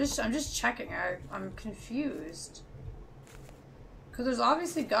said, I'm just checking. I'm confused. Because there's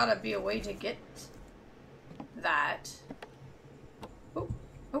obviously gotta be a way to get that. Oh,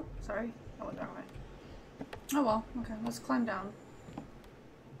 sorry. I went the wrong way. Oh well, okay, let's climb down.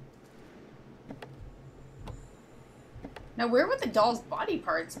 Now, where would the doll's body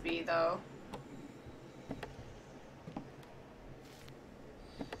parts be, though?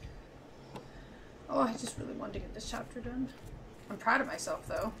 Oh, I just really wanted to get this chapter done. I'm proud of myself,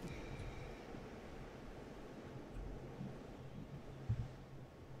 though.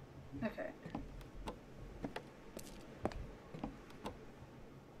 Okay.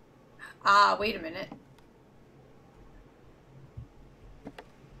 Ah, wait a minute.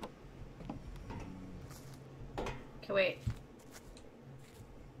 Okay, wait.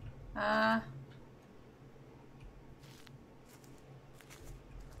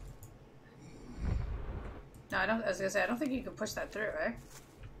 No, I don't. I was gonna say I don't think you can push that through, eh?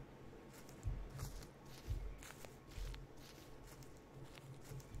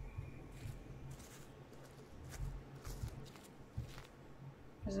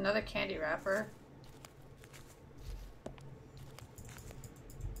 There's another candy wrapper.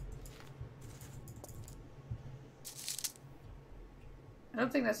 I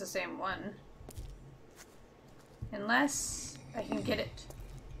don't think that's the same one. Unless I can get it.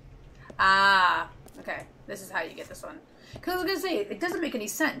 Ah, okay. This is how you get this one. Because I was gonna say, it doesn't make any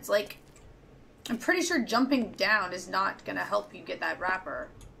sense. Like, I'm pretty sure jumping down is not gonna help you get that wrapper.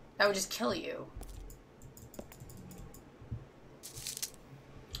 That would just kill you.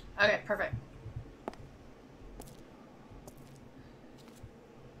 Okay, perfect.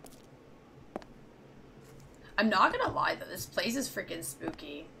 I'm not gonna lie though, this place is freaking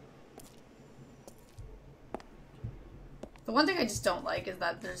spooky. The one thing I just don't like is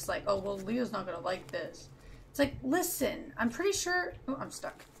that there's like, oh, well, Leah's not gonna like this. It's like, listen, I'm pretty sure... Oh, I'm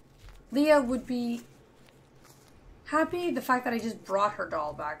stuck. Leah would be happy the fact that I just brought her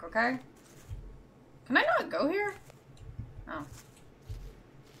doll back, okay? Can I not go here? Oh.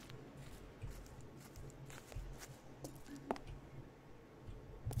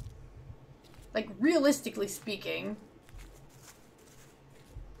 Like, realistically speaking,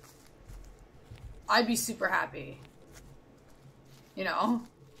 I'd be super happy. You know?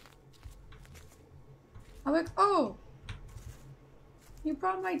 I'm like, oh, you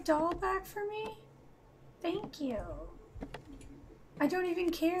brought my doll back for me? Thank you. I don't even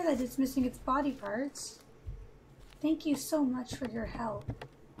care that it's missing its body parts. Thank you so much for your help.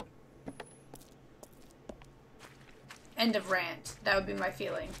 End of rant. That would be my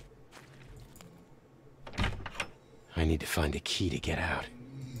feeling. I need to find a key to get out.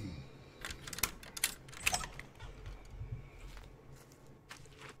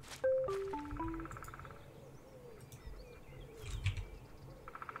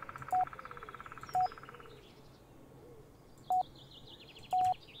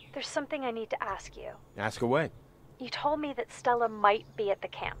 There's something I need to ask you. Ask away. You told me that Stella might be at the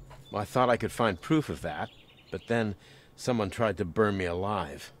camp. Well, I thought I could find proof of that, but then someone tried to burn me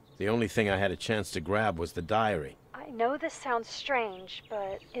alive. The only thing I had a chance to grab was the diary. I know this sounds strange,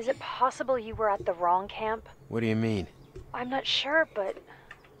 but is it possible you were at the wrong camp? What do you mean? I'm not sure, but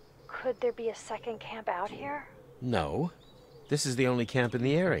could there be a second camp out here? No. This is the only camp in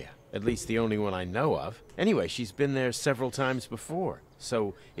the area. At least the only one I know of. Anyway, she's been there several times before,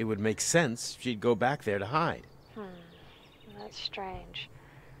 so it would make sense she'd go back there to hide. That's strange.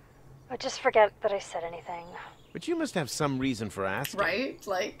 But just forget that I said anything. But you must have some reason for asking. Right?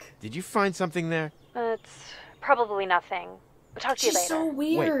 Like... Did you find something there? It's probably nothing. I'll talk to you later. She's so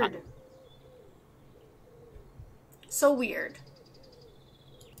weird. Wait, So weird.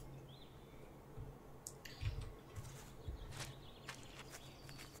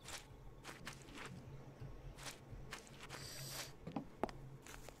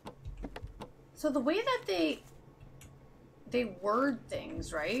 So the way that they word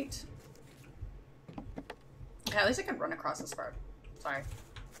things, right? Okay, at least I can run across this part. Sorry.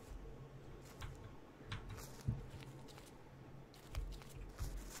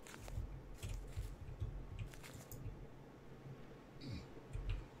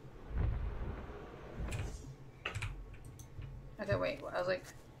 Okay, wait. I was like...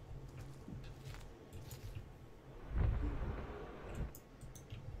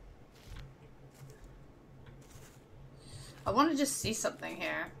 I want to just see something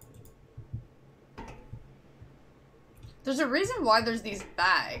here. There's a reason why there's these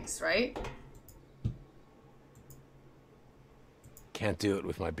bags, right? Can't do it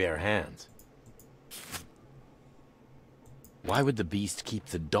with my bare hands. Why would the beast keep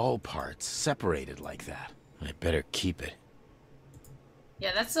the doll parts separated like that? I better keep it.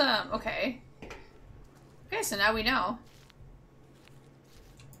 Yeah, that's, okay. Okay, so now we know.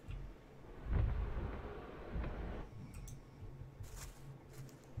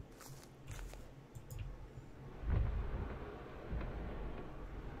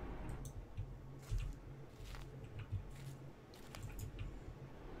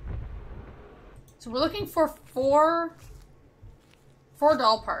 So we're looking for four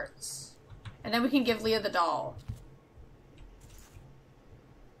doll parts. And then we can give Leah the doll.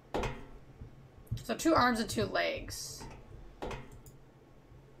 So 2 arms and 2 legs.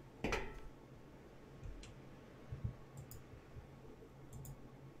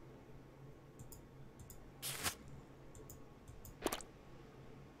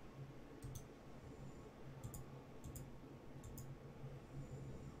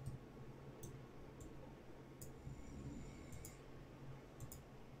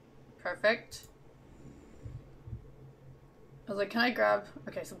 Perfect. I was like, can I grab...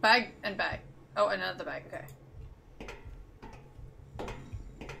 Okay, so bag and bag. Oh, another bag, okay.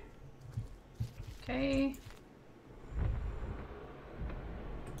 Okay.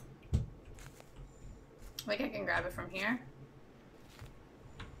 Like I can grab it from here.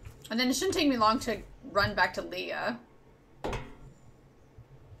 And then it shouldn't take me long to run back to Leah.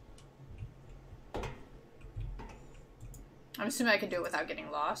 I'm assuming I can do it without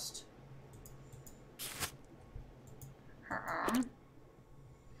getting lost. Her arm.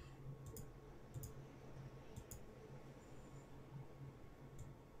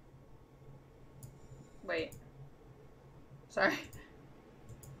 Wait. Sorry.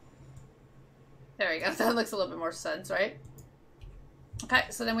 There we go. That looks a little bit more sense, right? Okay,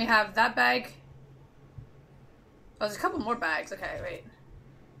 so then we have that bag. Oh, there's a couple more bags. Okay, wait.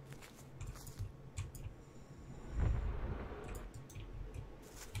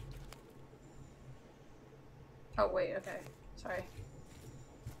 Oh, wait, okay. Sorry.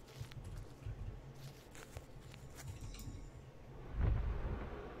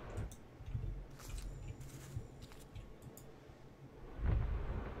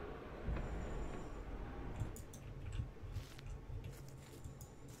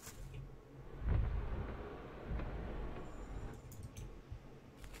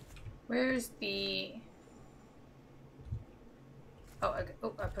 Where's the... Oh, I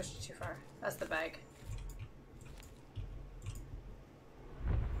pushed it too far. That's the bag.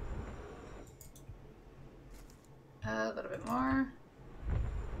 A little bit more.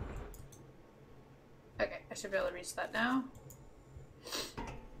 Okay, I should be able to reach that now.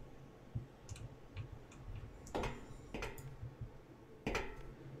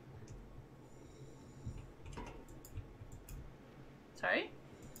 Sorry?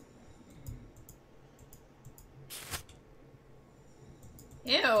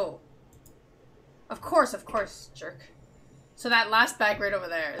 Ew! Of course, jerk. So that last bag right over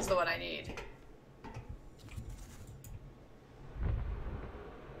there is the one I need.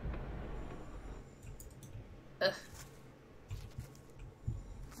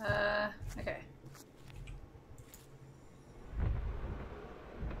 Ugh. Okay.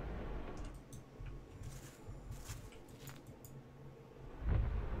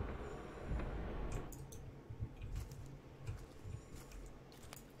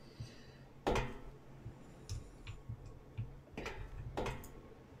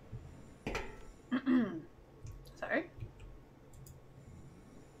 Sorry.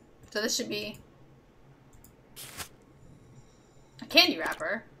 So this should be a candy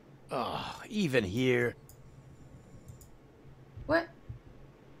wrapper. Oh, even here. What?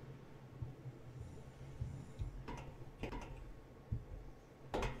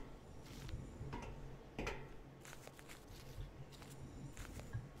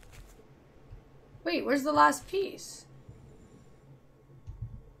 Wait, where's the last piece?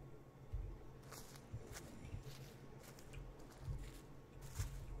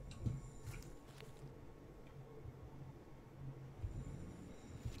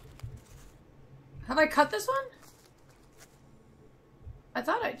 Have I cut this one? I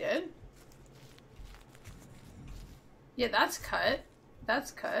thought I did. Yeah, that's cut.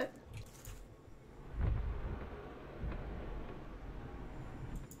 That's cut.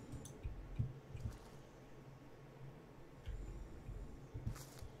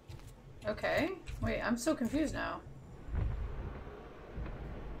 Okay. Wait, I'm so confused now.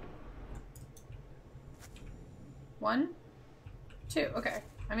 One, two. Okay.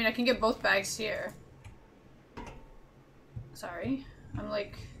 I mean, I can get both bags here. Sorry. I'm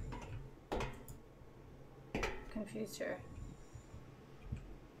like confused here.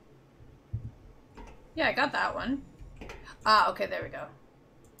 Yeah, I got that one. Ah, okay, there we go.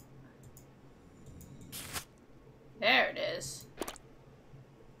 There it is.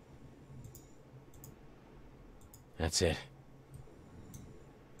 That's it.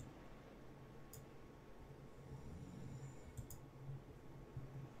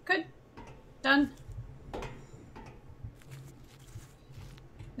 Good. Done.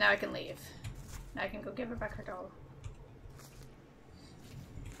 Now I can leave. Now I can go give her back her doll.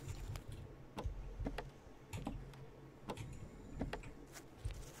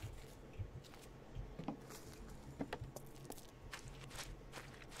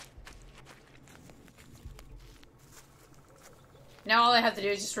 Now all I have to do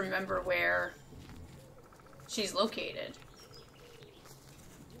is just remember where she's located.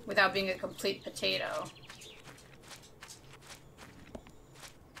 Without being a complete potato.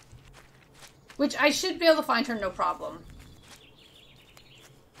 Which I should be able to find her no problem.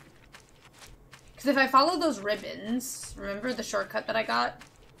 Because if I follow those ribbons, remember the shortcut that I got?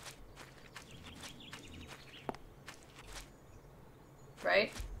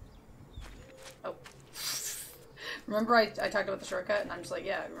 Right? Oh. Remember I talked about the shortcut and I'm just like,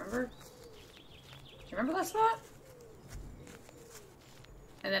 yeah, remember? Do you remember that spot?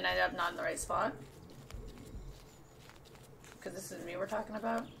 And then I ended up not in the right spot. Because this is me we're talking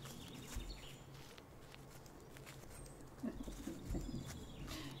about.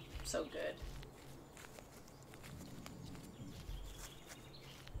 So good.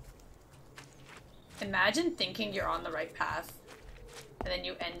 Imagine thinking you're on the right path, and then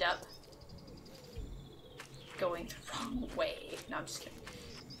you end up going the wrong way. No, I'm just kidding.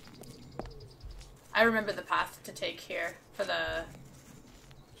 I remember the path to take here for the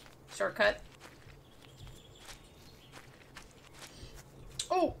shortcut.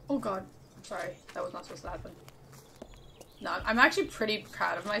 Oh god. I'm sorry. That was not supposed to happen. No, I'm actually pretty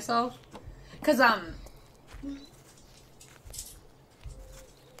proud of myself. Cause,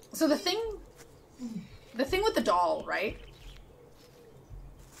 so the thing with the doll, right?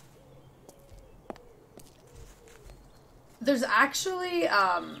 There's actually,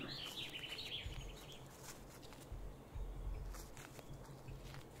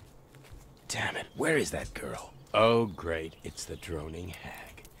 Damn it, where is that girl? Oh, great, it's the droning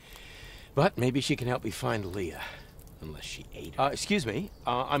hag. But maybe she can help me find Leah. Unless she ate her. Excuse me,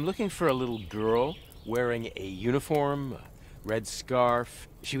 I'm looking for a little girl wearing a uniform, a red scarf.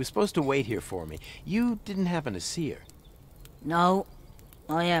 She was supposed to wait here for me. You didn't happen to see her? No,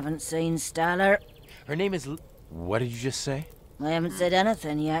 I haven't seen Stella. Her name is What did you just say? I haven't said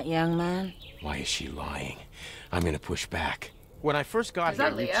anything yet, young man. Why is she lying? I'm gonna push back. When I first got Is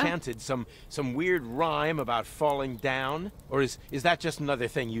that here, you Leah? chanted some weird rhyme about falling down. Or is that just another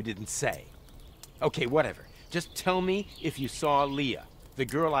thing you didn't say? Okay, whatever. Just tell me if you saw Leah, the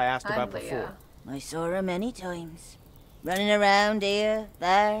girl I asked about Leah. before. I saw her many times. Running around here,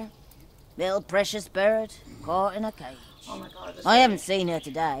 there. Little precious bird, caught in a cage. oh my god. this I lady. haven't seen her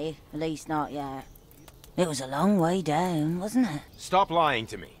today, at least not yet. It was a long way down, wasn't it? Stop lying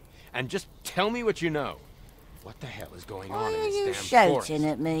to me, and just tell me what you know. What the hell is going on Why in are this you damn shouting forest?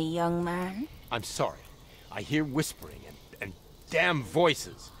 at me, young man? I'm sorry. I hear whispering and damn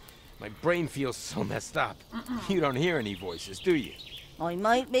voices. My brain feels so messed up. You don't hear any voices, do you? I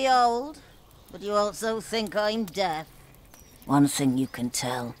might be old, but you also think I'm deaf. One thing you can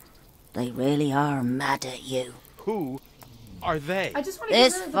tell, they really are mad at you. Who are they? I just want to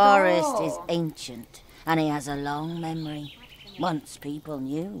This give her the forest doll. is ancient, and it has a long memory. Once people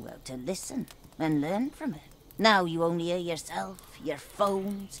knew how to listen and learn from it. Now you only hear yourself, your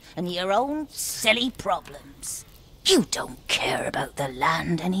phones, and your own silly problems. You don't care about the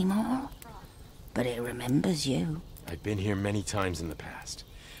land anymore, but it remembers you. I've been here many times in the past.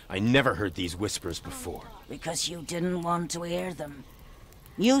 I never heard these whispers before. Because you didn't want to hear them.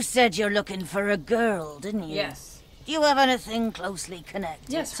 You said you're looking for a girl, didn't you? Yes. Do you have anything closely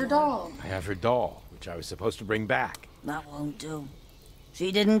connected Yes, to her doll. I have her doll, which I was supposed to bring back. That won't do.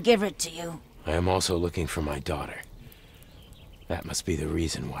 She didn't give it to you. I am also looking for my daughter. That must be the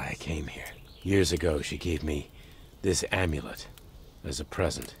reason why I came here. Years ago, she gave me this amulet as a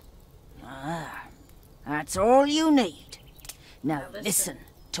present. Ah, that's all you need. Now Now listen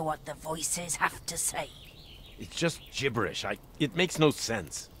to what the voices have to say. It's just gibberish. It makes no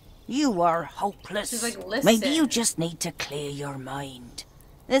sense. You are hopeless. She's like, listen. Maybe you just need to clear your mind.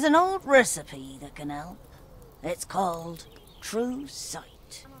 There's an old recipe that can help. It's called True Sight.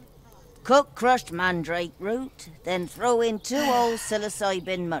 Cook crushed mandrake root, then throw in 2 whole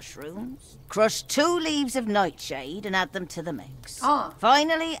psilocybin mushrooms. Crush 2 leaves of nightshade and add them to the mix. Ah.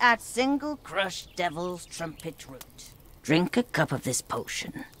 Finally, add single crushed devil's trumpet root. Drink a cup of this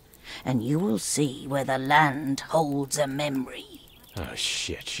potion, and you will see where the land holds a memory. Oh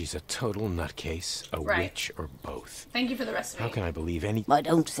shit, she's a total nutcase, a Right. witch, or both. Thank you for the recipe. How can I believe any... I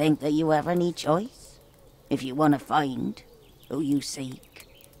don't think that you have any choice, if you want to find who you seek.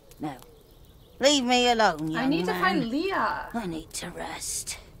 Now, leave me alone, young I need to man. find Leah. I need to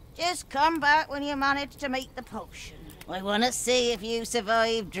rest. Just come back when you manage to make the potion. I want to see if you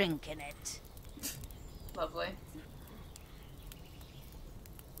survive drinking it. Lovely.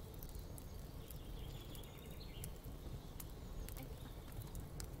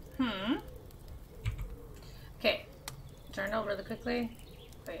 Okay. Turn over really quickly.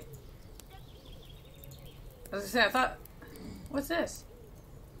 Wait. I was gonna say, I thought... What's this?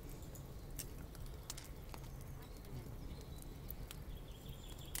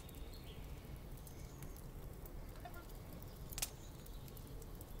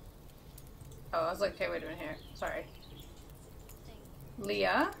 Oh, I was like, okay, wait a minute here. Sorry.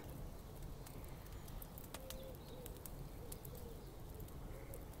 Leah?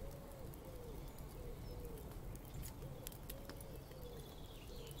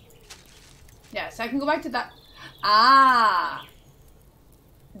 Yeah, so I can go back to that. Ah!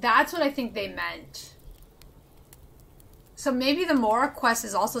 That's what I think they meant. So maybe the Mora quest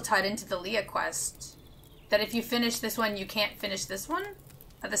is also tied into the Leah quest. That if you finish this one, you can't finish this one?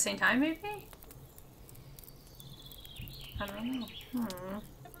 At the same time, maybe? I don't know.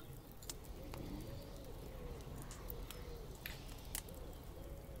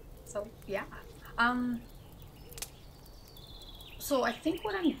 So, yeah. So I think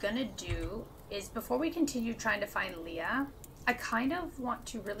what I'm gonna do is, before we continue trying to find Leah, I kind of want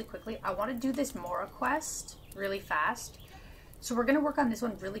to really quickly, I want to do this Mora quest really fast. So we're gonna work on this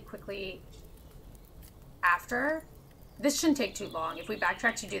one really quickly after. This shouldn't take too long if we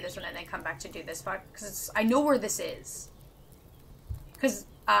backtrack to do this one and then come back to do this part, because I know where this is. Because,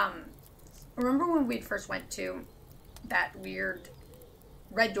 remember when we first went to that weird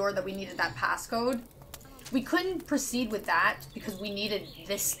red door that we needed that passcode? We couldn't proceed with that because we needed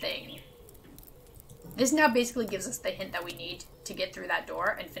this thing. This now basically gives us the hint that we need to get through that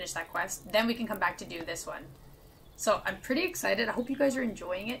door and finish that quest. Then we can come back to do this one. So I'm pretty excited. I hope you guys are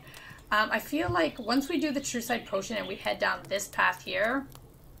enjoying it. I feel like once we do the True Sight Potion and we head down this path here,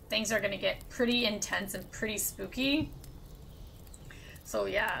 things are going to get pretty intense and pretty spooky. So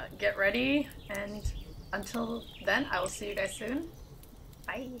yeah, get ready. And until then, I will see you guys soon.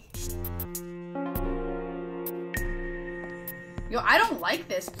 Bye. Yo, I don't like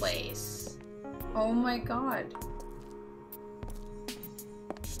this place. Oh my god.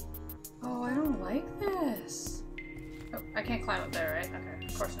 Oh, I don't like this. Oh, I can't climb up there, right? Okay,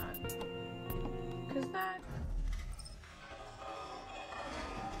 of course not. 'Cause that...